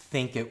not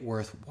think it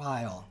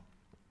worthwhile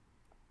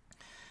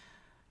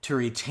to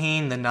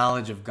retain the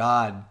knowledge of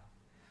God,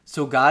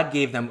 so God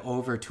gave them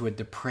over to a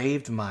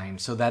depraved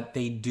mind so that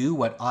they do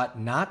what ought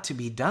not to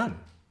be done.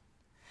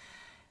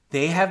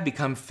 They have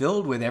become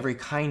filled with every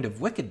kind of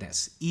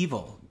wickedness,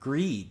 evil,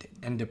 greed,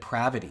 and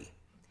depravity.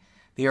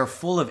 They are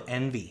full of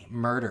envy,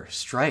 murder,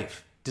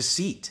 strife,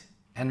 deceit,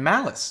 and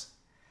malice.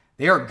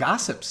 They are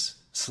gossips,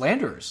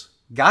 slanderers,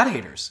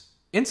 God-haters,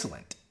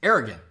 insolent,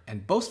 arrogant,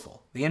 and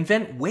boastful. They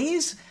invent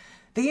ways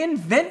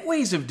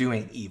of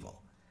doing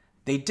evil.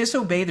 They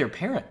disobey their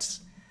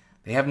parents.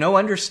 They have no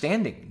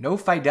understanding, no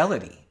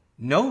fidelity,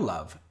 no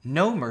love,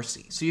 no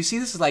mercy. So you see,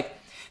 this is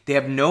they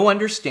have no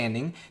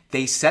understanding.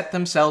 They set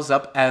themselves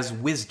up as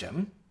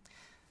wisdom.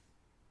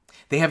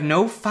 They have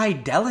no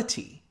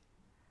fidelity.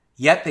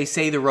 Yet they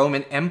say the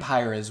Roman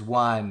Empire is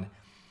one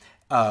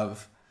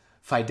of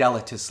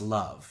fidelitous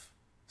love.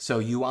 So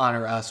you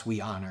honor us,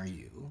 we honor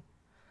you.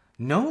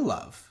 No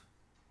love,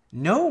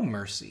 no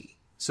mercy.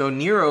 So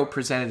Nero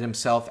presented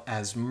himself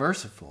as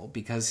merciful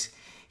because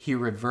he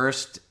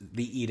reversed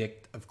the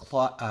edict of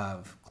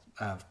Claudius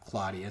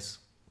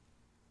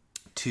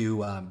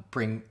to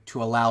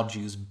allow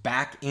Jews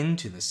back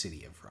into the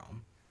city of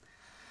Rome.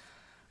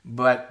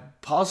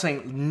 But Paul's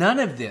saying none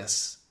of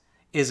this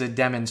is a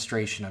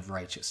demonstration of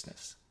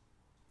righteousness.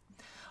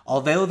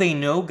 Although they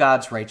know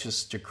God's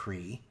righteous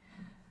decree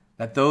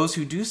that those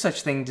who do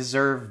such things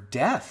deserve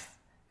death,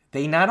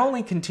 they not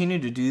only continue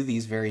to do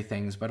these very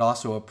things, but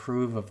also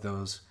approve of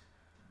those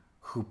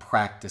who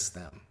practice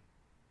them.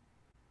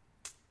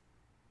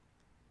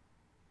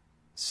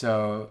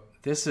 So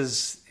this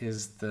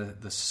is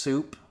the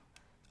soup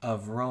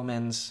of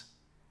Romans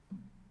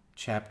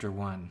chapter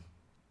 1.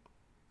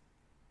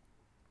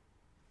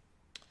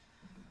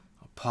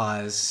 I'll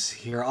pause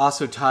here.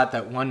 Also taught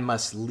that one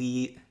must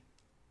lead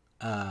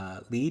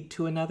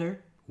to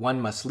another.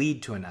 One must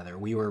lead to another.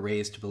 We were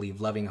raised to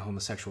believe loving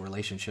homosexual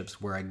relationships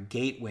were a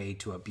gateway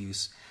to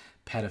abuse,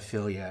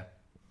 pedophilia,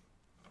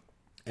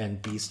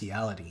 and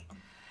bestiality.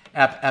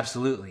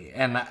 Absolutely.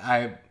 And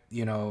I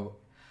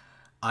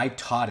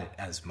taught it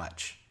as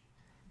much.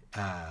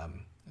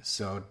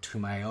 So to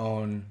my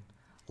own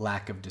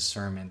lack of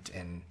discernment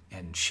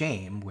and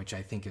shame, which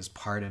I think is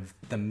part of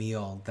the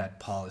meal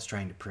that Paul is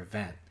trying to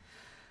prevent,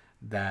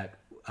 that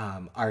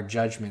our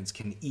judgments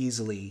can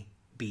easily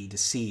be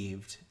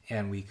deceived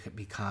and we could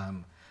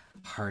become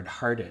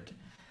hard-hearted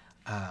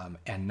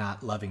and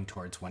not loving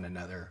towards one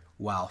another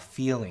while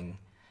feeling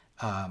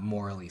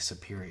morally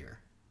superior.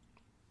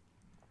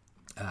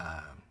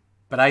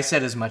 But I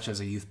said as much as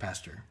a youth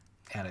pastor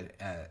in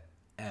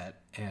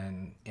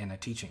a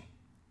teaching,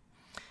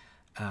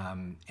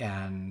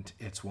 and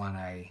it's one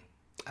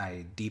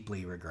I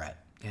deeply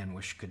regret and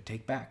wish could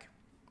take back.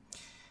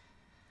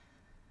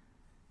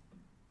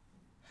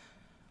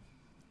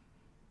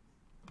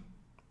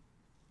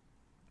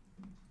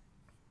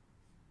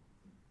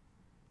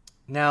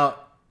 Now,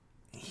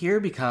 here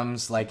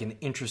becomes like an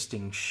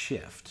interesting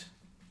shift.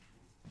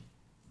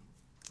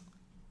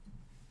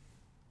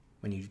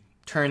 When you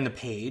turn the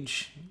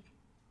page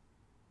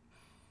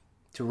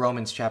to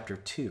Romans chapter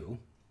 2,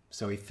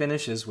 so he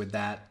finishes with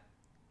that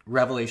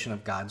revelation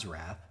of God's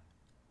wrath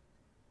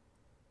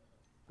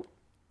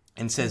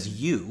and says,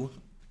 "You,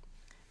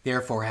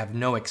 therefore, have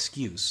no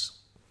excuse."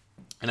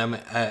 And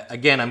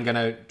I'm going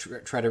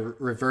to try to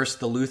reverse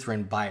the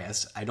Lutheran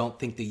bias. I don't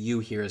think the "you"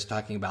 here is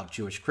talking about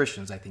Jewish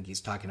Christians. I think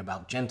he's talking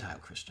about Gentile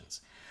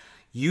Christians.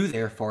 "You,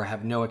 therefore,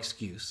 have no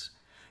excuse,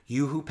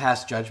 you who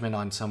pass judgment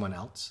on someone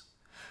else.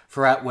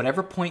 For at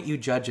whatever point you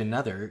judge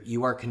another,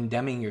 you are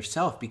condemning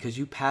yourself because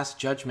you pass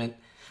judgment.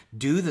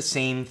 Do the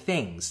same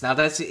things." Now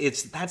that's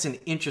an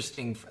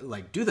interesting,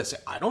 do the same.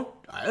 I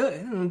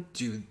don't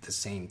do the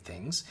same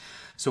things.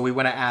 So we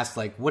want to ask,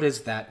 what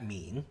does that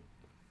mean?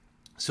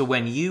 So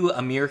when you,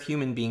 a mere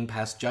human being,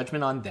 pass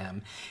judgment on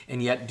them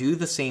and yet do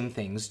the same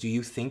things, do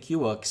you think you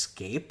will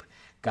escape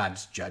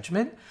God's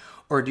judgment?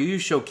 Or do you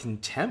show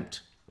contempt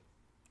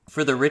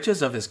for the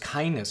riches of his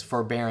kindness,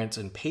 forbearance,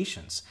 and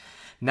patience,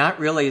 not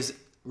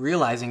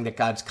realizing that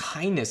God's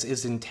kindness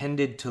is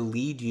intended to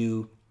lead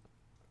you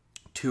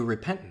to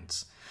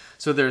repentance?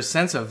 So there's a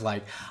sense of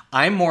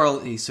I'm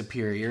morally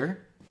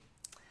superior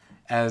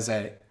as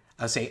a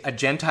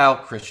Gentile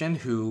Christian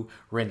who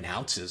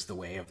renounces the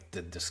way of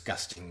the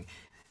disgusting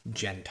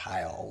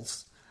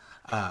Gentiles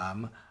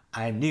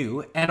I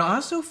knew, and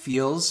also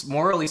feels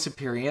morally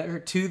superior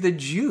to the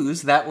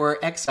Jews that were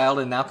exiled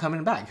and now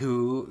coming back,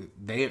 who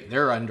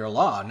they're under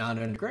law, not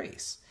under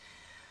grace.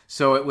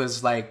 So it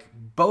was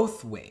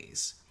both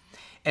ways,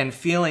 and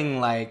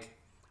feeling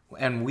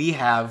and we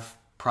have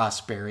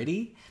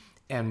prosperity,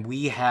 and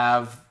we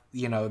have,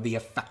 the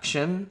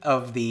affection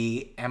of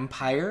the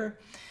empire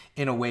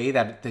in a way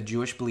that the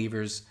Jewish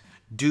believers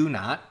do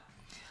not.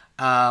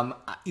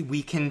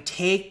 We can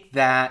take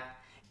that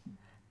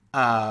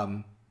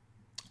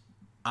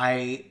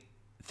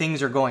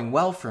things are going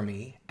well for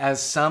me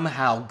as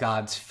somehow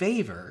God's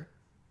favor,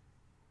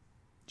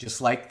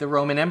 just like the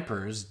Roman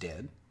emperors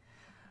did.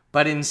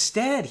 But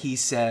instead, he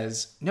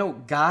says, no,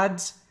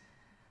 God's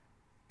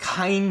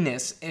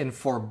kindness and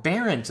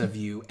forbearance of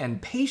you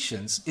and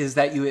patience is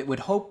that it would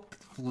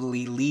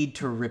hopefully lead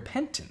to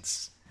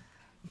repentance.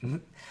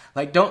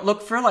 Don't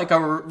look for a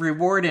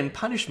reward and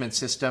punishment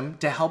system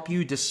to help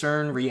you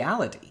discern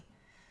reality.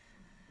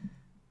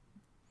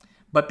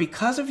 But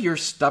because of your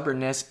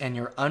stubbornness and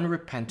your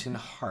unrepentant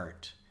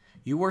heart,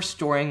 you are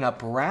storing up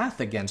wrath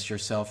against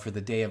yourself for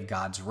the day of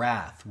God's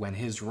wrath. When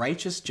his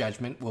righteous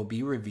judgment will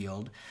be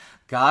revealed,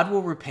 God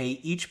will repay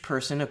each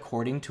person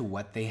according to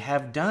what they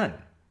have done.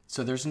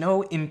 So there's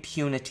no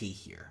impunity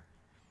here.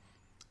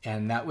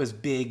 And that was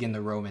big in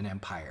the Roman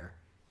Empire.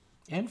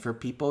 And for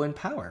people in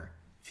power,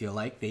 feel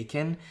like they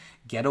can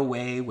get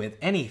away with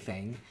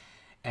anything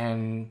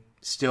and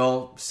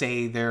still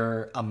say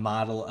they're a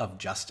model of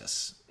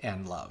justice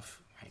and love.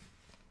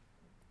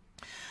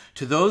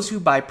 To those who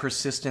by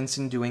persistence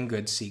in doing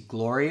good seek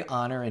glory,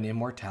 honor, and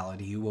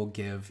immortality, you will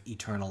give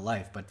eternal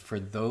life. But for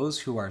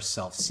those who are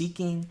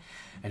self-seeking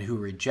and who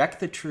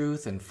reject the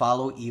truth and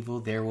follow evil,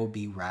 there will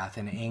be wrath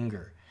and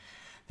anger.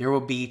 There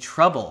will be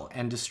trouble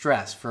and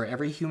distress for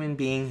every human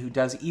being who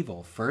does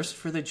evil, first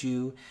for the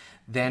Jew,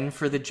 then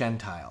for the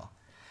Gentile.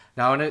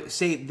 Now I want to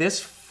say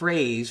this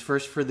phrase,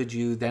 first for the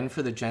Jew, then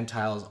for the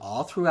Gentiles,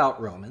 all throughout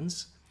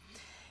Romans.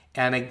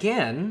 And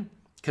again,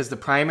 because the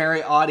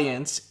primary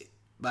audience,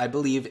 I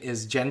believe,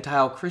 is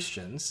Gentile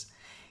Christians,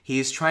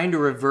 he's trying to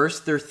reverse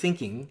their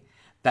thinking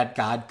that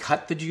God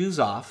cut the Jews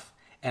off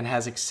and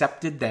has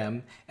accepted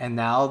them, and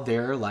now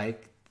they're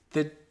like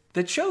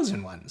the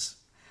chosen ones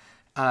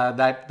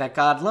that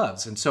God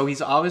loves. And so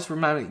he's always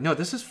reminding, no,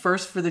 this is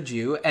first for the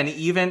Jew, and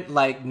even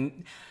like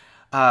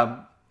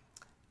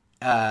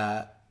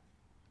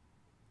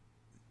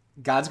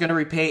God's going to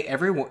repay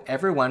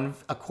everyone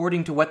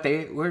according to what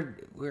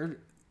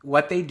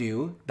they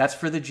do. That's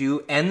for the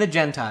Jew and the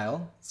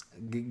Gentile.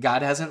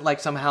 God hasn't like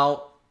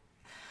somehow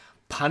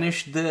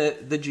punished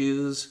the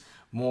Jews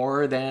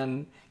more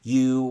than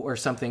you or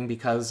something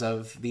because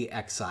of the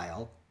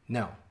exile.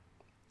 No.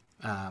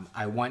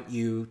 I want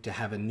you to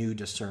have a new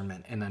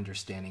discernment and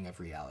understanding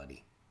of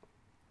reality.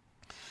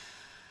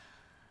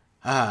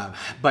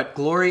 But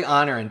glory,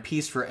 honor, and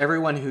peace for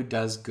everyone who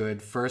does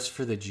good, first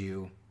for the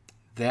Jew,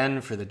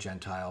 then for the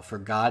Gentile, for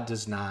God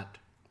does not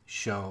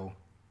show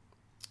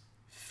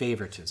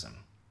favoritism.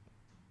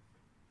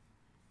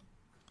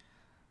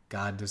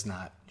 God does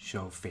not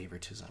show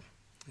favoritism.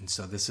 And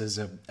so this is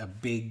a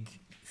big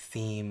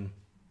theme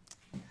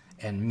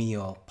and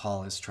meal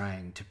Paul is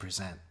trying to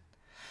present.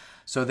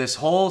 So this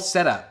whole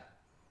setup,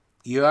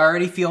 you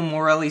already feel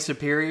morally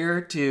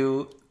superior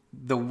to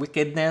the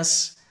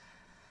wickedness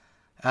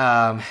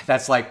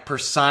that's like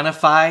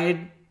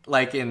personified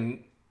like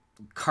in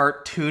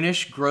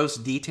cartoonish gross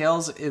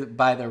details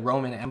by the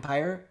Roman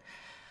Empire.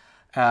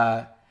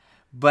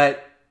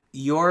 But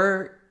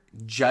your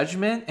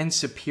judgment and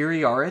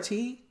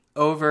superiority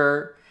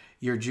over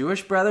your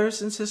Jewish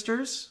brothers and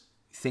sisters,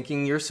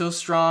 thinking you're so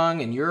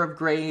strong and you're of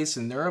grace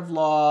and they're of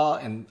law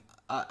and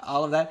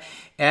all of that,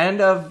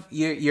 and of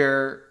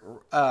your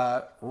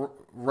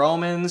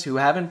Romans who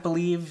haven't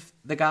believed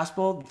the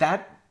gospel,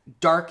 that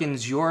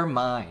darkens your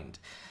mind.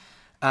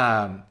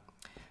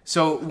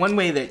 So one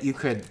way that you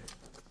could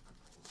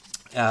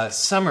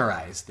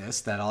summarize this,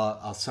 that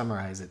I'll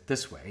summarize it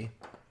this way,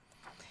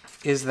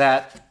 is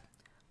that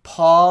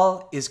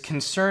Paul is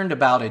concerned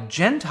about a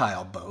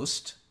Gentile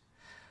boast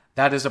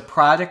that is a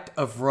product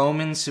of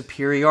Roman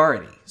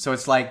superiority. So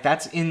it's like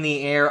that's in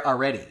the air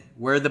already.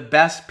 We're the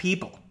best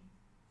people.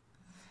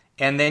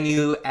 And then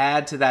you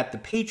add to that the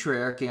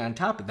patriarchy on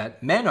top of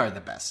that. Men are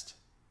the best.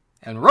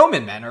 And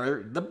Roman men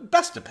are the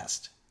best of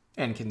best.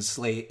 And can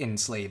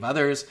enslave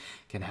others,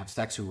 can have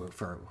sex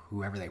for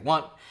whoever they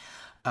want.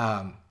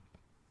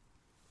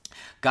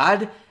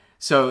 God,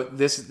 so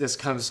this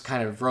comes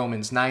kind of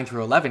Romans 9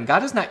 through 11. God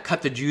does not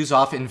cut the Jews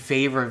off in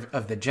favor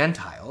of the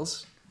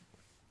Gentiles.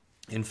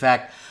 In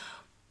fact,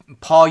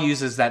 Paul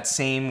uses that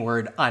same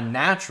word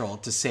unnatural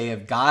to say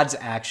if God's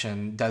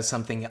action does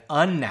something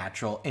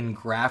unnatural in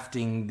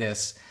grafting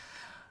this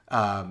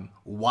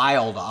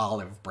wild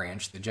olive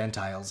branch, the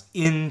Gentiles,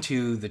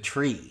 into the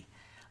tree.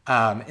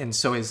 And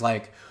so he's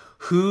like,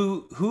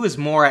 who is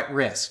more at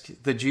risk?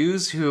 The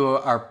Jews who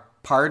are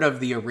part of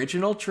the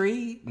original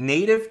tree,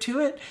 native to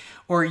it,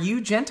 or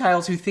you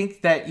Gentiles who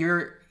think that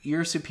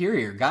you're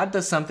superior? God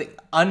does something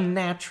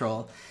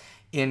unnatural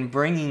in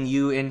bringing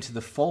you into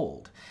the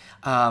fold.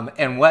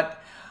 And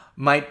what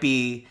might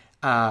be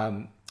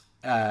a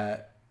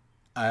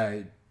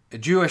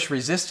Jewish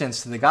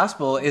resistance to the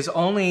gospel is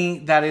only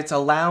that it's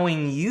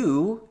allowing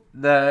you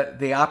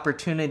the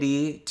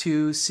opportunity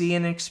to see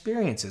and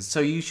experience it.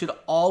 So you should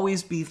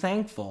always be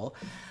thankful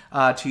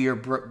to your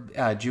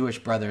Jewish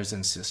brothers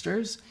and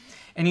sisters.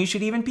 And you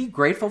should even be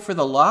grateful for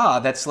the law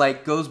that's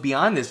like goes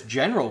beyond this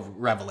general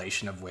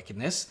revelation of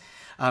wickedness.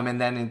 And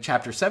then in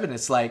chapter 7,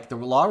 it's like the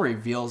law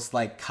reveals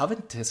like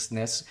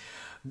covetousness,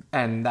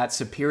 and that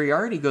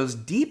superiority goes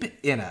deep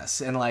in us.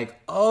 And like,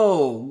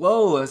 oh,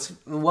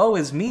 woe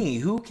is me.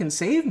 Who can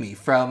save me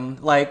from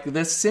like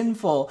this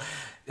sinful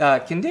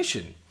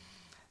condition?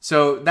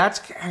 So that's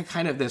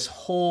kind of this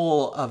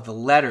whole of the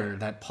letter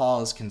that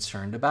Paul is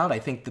concerned about. I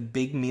think the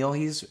big meal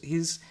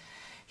he's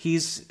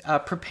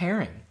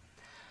preparing.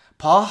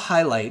 Paul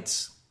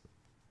highlights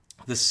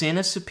the sin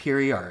of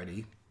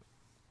superiority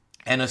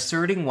and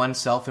asserting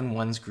oneself and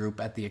one's group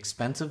at the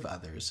expense of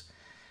others,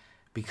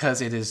 because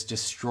it is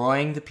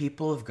destroying the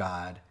people of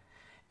God,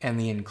 and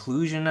the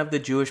inclusion of the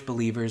Jewish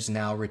believers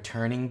now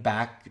returning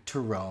back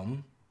to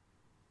Rome,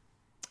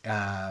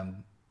 a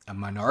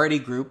minority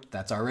group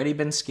that's already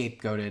been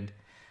scapegoated.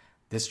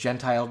 This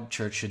Gentile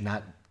church should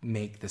not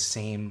make the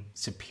same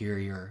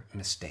superior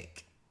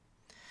mistake.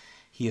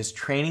 He is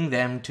training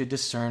them to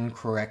discern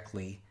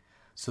correctly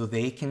so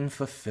they can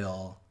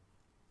fulfill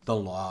the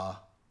law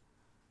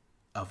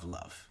of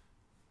love.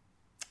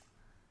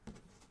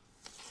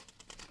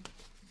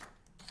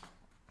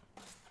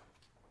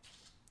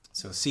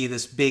 So see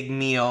this big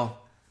meal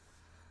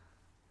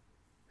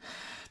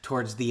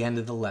towards the end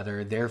of the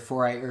letter.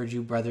 Therefore, I urge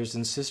you, brothers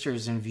and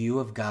sisters, in view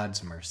of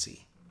God's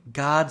mercy,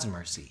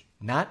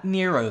 not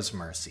Nero's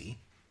mercy,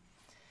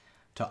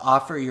 to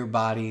offer your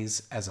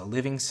bodies as a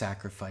living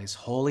sacrifice,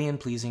 holy and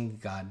pleasing to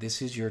God.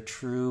 This is your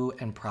true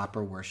and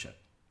proper worship.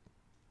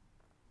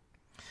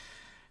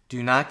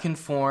 Do not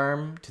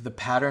conform to the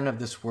pattern of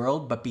this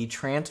world, but be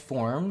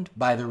transformed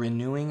by the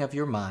renewing of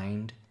your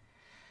mind.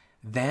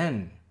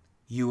 Then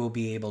you will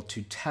be able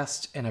to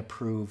test and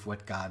approve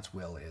what God's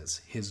will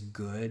is, his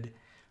good,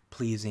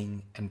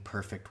 pleasing, and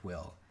perfect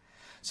will.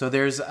 So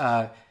there's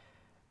a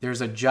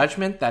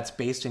judgment that's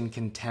based in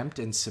contempt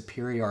and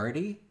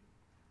superiority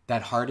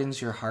that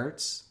hardens your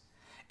hearts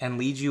and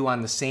leads you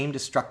on the same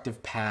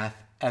destructive path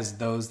as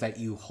those that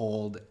you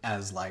hold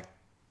as like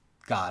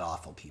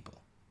god-awful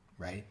people,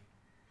 right?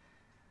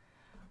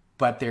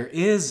 But there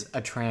is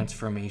a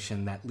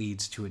transformation that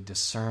leads to a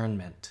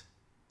discernment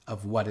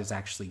of what is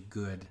actually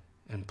good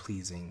and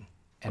pleasing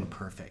and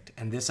perfect.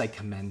 And this I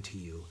commend to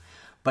you.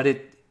 But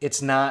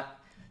it's not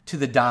to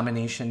the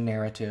domination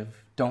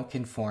narrative. Don't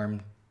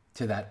conform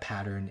to that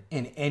pattern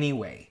in any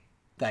way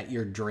that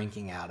you're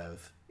drinking out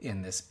of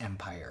in this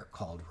empire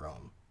called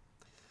Rome.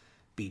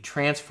 Be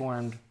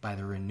transformed by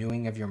the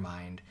renewing of your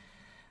mind.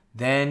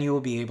 Then you will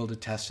be able to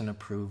test and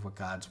approve what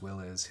God's will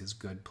is, his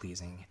good,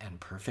 pleasing, and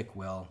perfect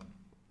will.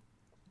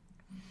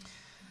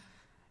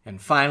 And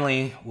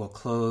finally, we'll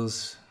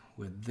close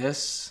with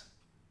this.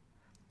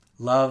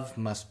 Love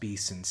must be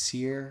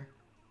sincere.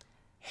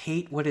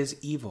 Hate what is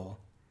evil.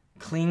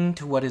 Cling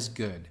to what is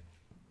good.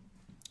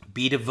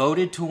 Be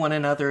devoted to one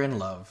another in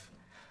love.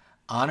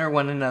 Honor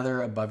one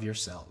another above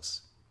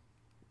yourselves.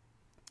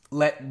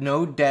 Let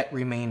no debt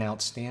remain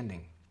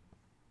outstanding,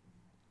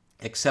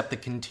 except the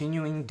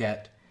continuing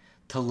debt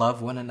to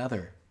love one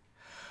another.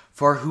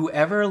 For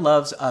whoever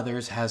loves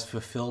others has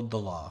fulfilled the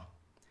law.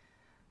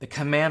 The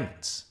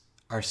commandments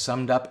are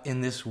summed up in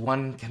this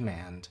one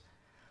command: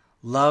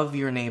 love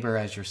your neighbor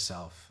as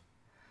yourself.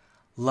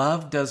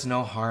 Love does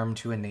no harm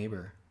to a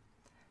neighbor.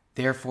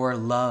 Therefore,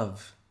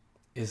 love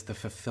is the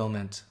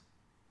fulfillment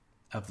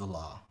of the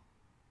law.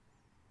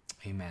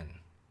 Amen.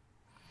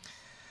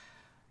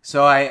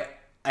 So I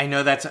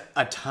know that's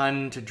a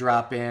ton to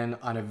drop in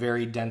on a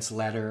very dense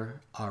letter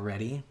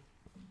already,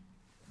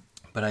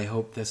 but I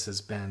hope this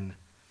has been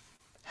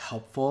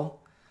helpful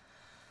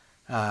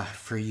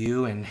for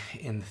you in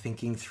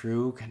thinking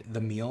through the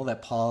meal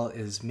that Paul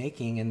is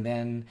making, and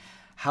then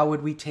how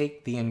would we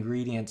take the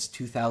ingredients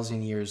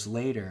 2,000 years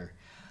later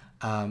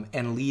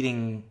and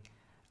leading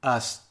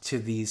us to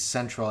these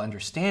central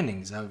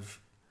understandings of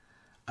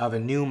a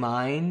new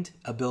mind,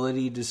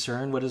 ability to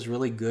discern what is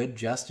really good,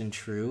 just, and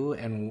true,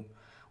 and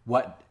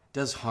what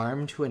does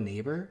harm to a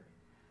neighbor.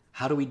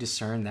 How do we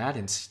discern that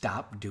and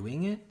stop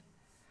doing it?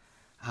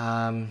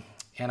 And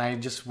I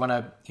just want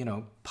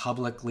to,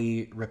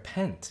 publicly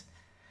repent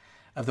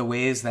of the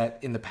ways that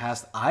in the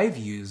past I've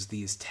used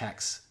these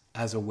texts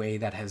as a way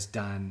that has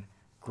done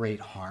great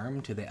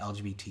harm to the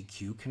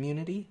LGBTQ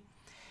community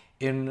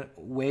in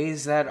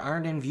ways that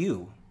aren't in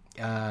view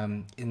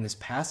in this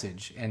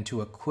passage, and to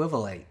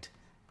equivalate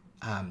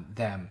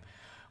them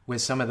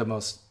with some of the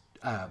most,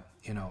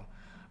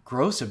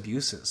 gross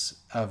abuses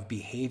of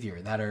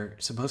behavior that are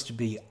supposed to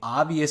be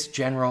obvious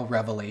general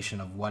revelation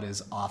of what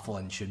is awful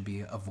and should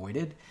be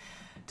avoided,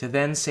 to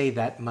then say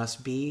that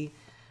must be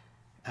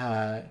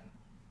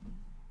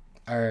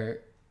our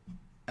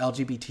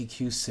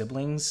LGBTQ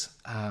siblings,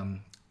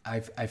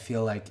 I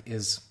feel like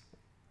is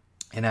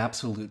an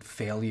absolute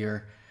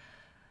failure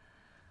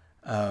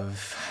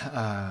of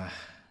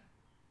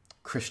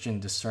Christian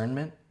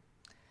discernment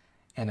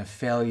and a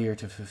failure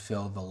to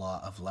fulfill the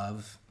law of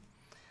love.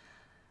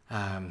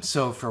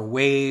 So for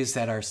ways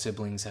that our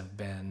siblings have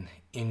been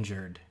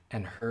injured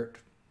and hurt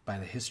by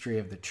the history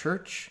of the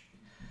church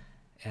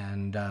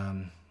and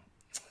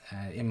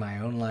in my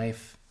own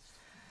life,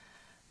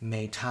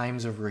 may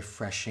times of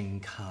refreshing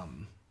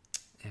come.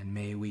 And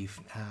may we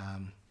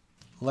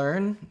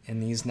learn in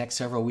these next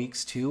several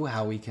weeks, too,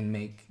 how we can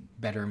make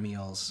better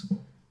meals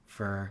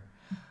for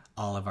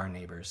all of our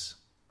neighbors.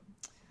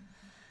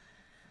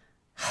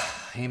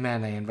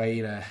 Amen. I invite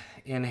you to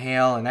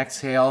inhale and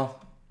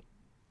exhale.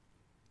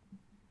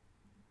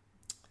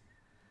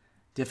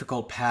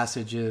 Difficult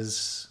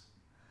passages,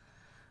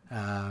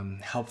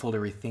 helpful to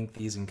rethink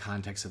these in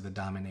context of the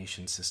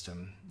domination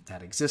system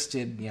that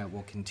existed. Yeah,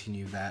 we'll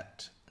continue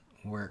that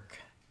work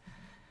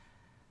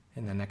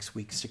in the next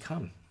weeks to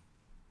come.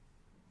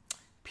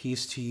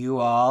 Peace to you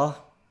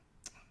all.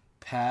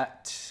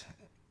 Pat,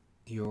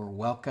 you're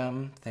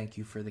welcome. Thank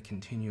you for the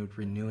continued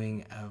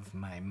renewing of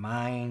my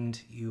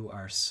mind. You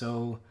are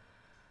so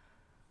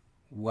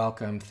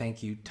welcome.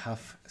 Thank you.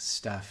 Tough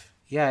stuff.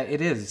 Yeah, it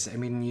is. I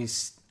mean,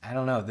 I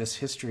don't know. This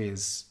history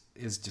is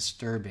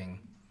disturbing.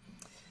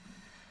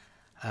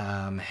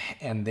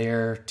 And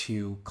there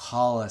to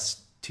call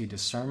us to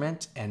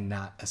discernment and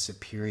not a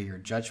superior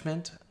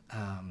judgment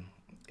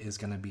is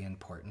going to be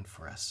important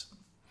for us.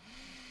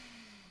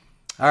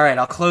 All right,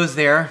 I'll close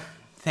there.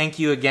 Thank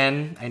you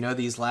again. I know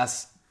these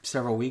last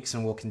several weeks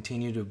and will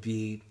continue to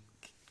be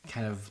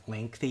kind of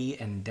lengthy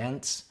and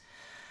dense,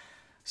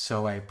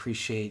 so I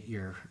appreciate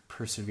your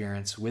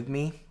perseverance with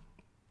me.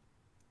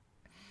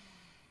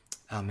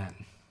 Amen.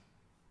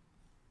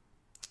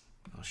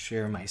 I'll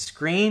share my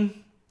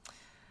screen.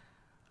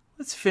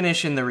 Let's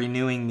finish in the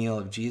renewing meal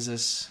of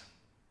Jesus.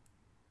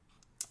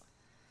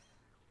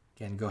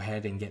 Again, go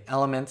ahead and get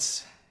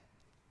elements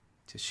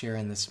to share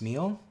in this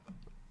meal.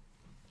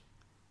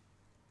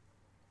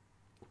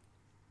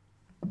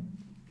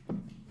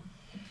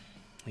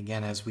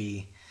 Again, as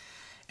we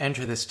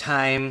enter this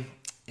time,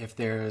 if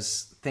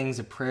there's things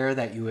of prayer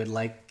that you would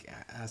like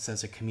us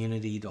as a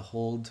community to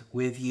hold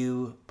with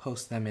you,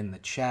 post them in the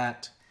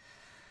chat.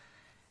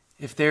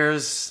 If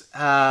there's,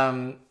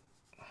 if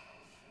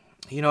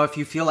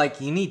you feel like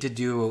you need to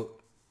do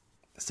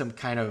some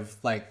kind of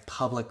like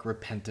public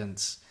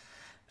repentance,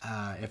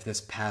 if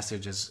this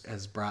passage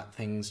has brought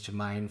things to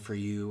mind for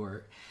you,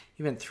 or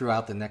even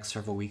throughout the next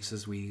several weeks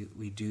as we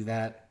do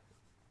that,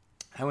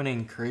 I want to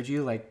encourage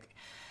you.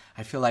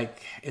 I feel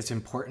like it's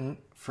important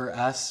for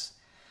us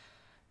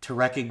to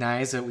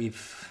recognize that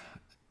we've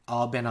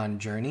all been on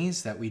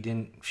journeys, that we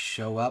didn't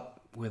show up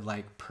with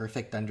like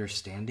perfect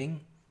understanding,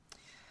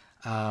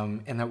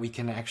 and that we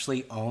can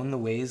actually own the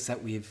ways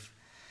that we've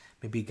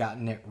maybe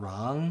gotten it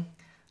wrong,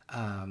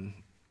 and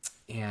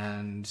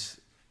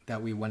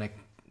that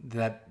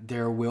that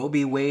there will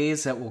be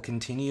ways that we'll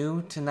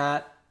continue to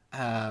not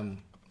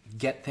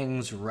get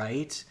things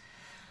right,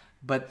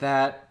 but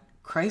that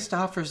Christ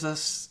offers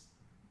us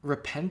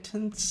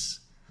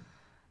repentance,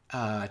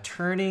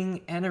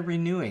 turning, and a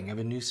renewing of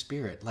a new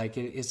spirit. Like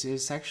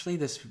it's actually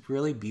this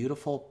really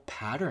beautiful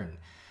pattern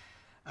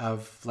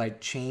of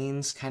like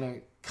chains kind of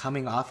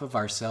coming off of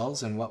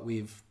ourselves and what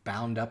we've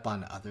bound up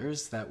on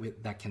others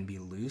that can be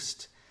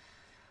loosed,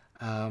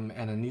 and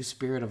a new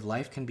spirit of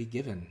life can be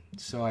given.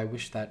 So I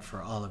wish that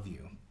for all of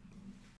you.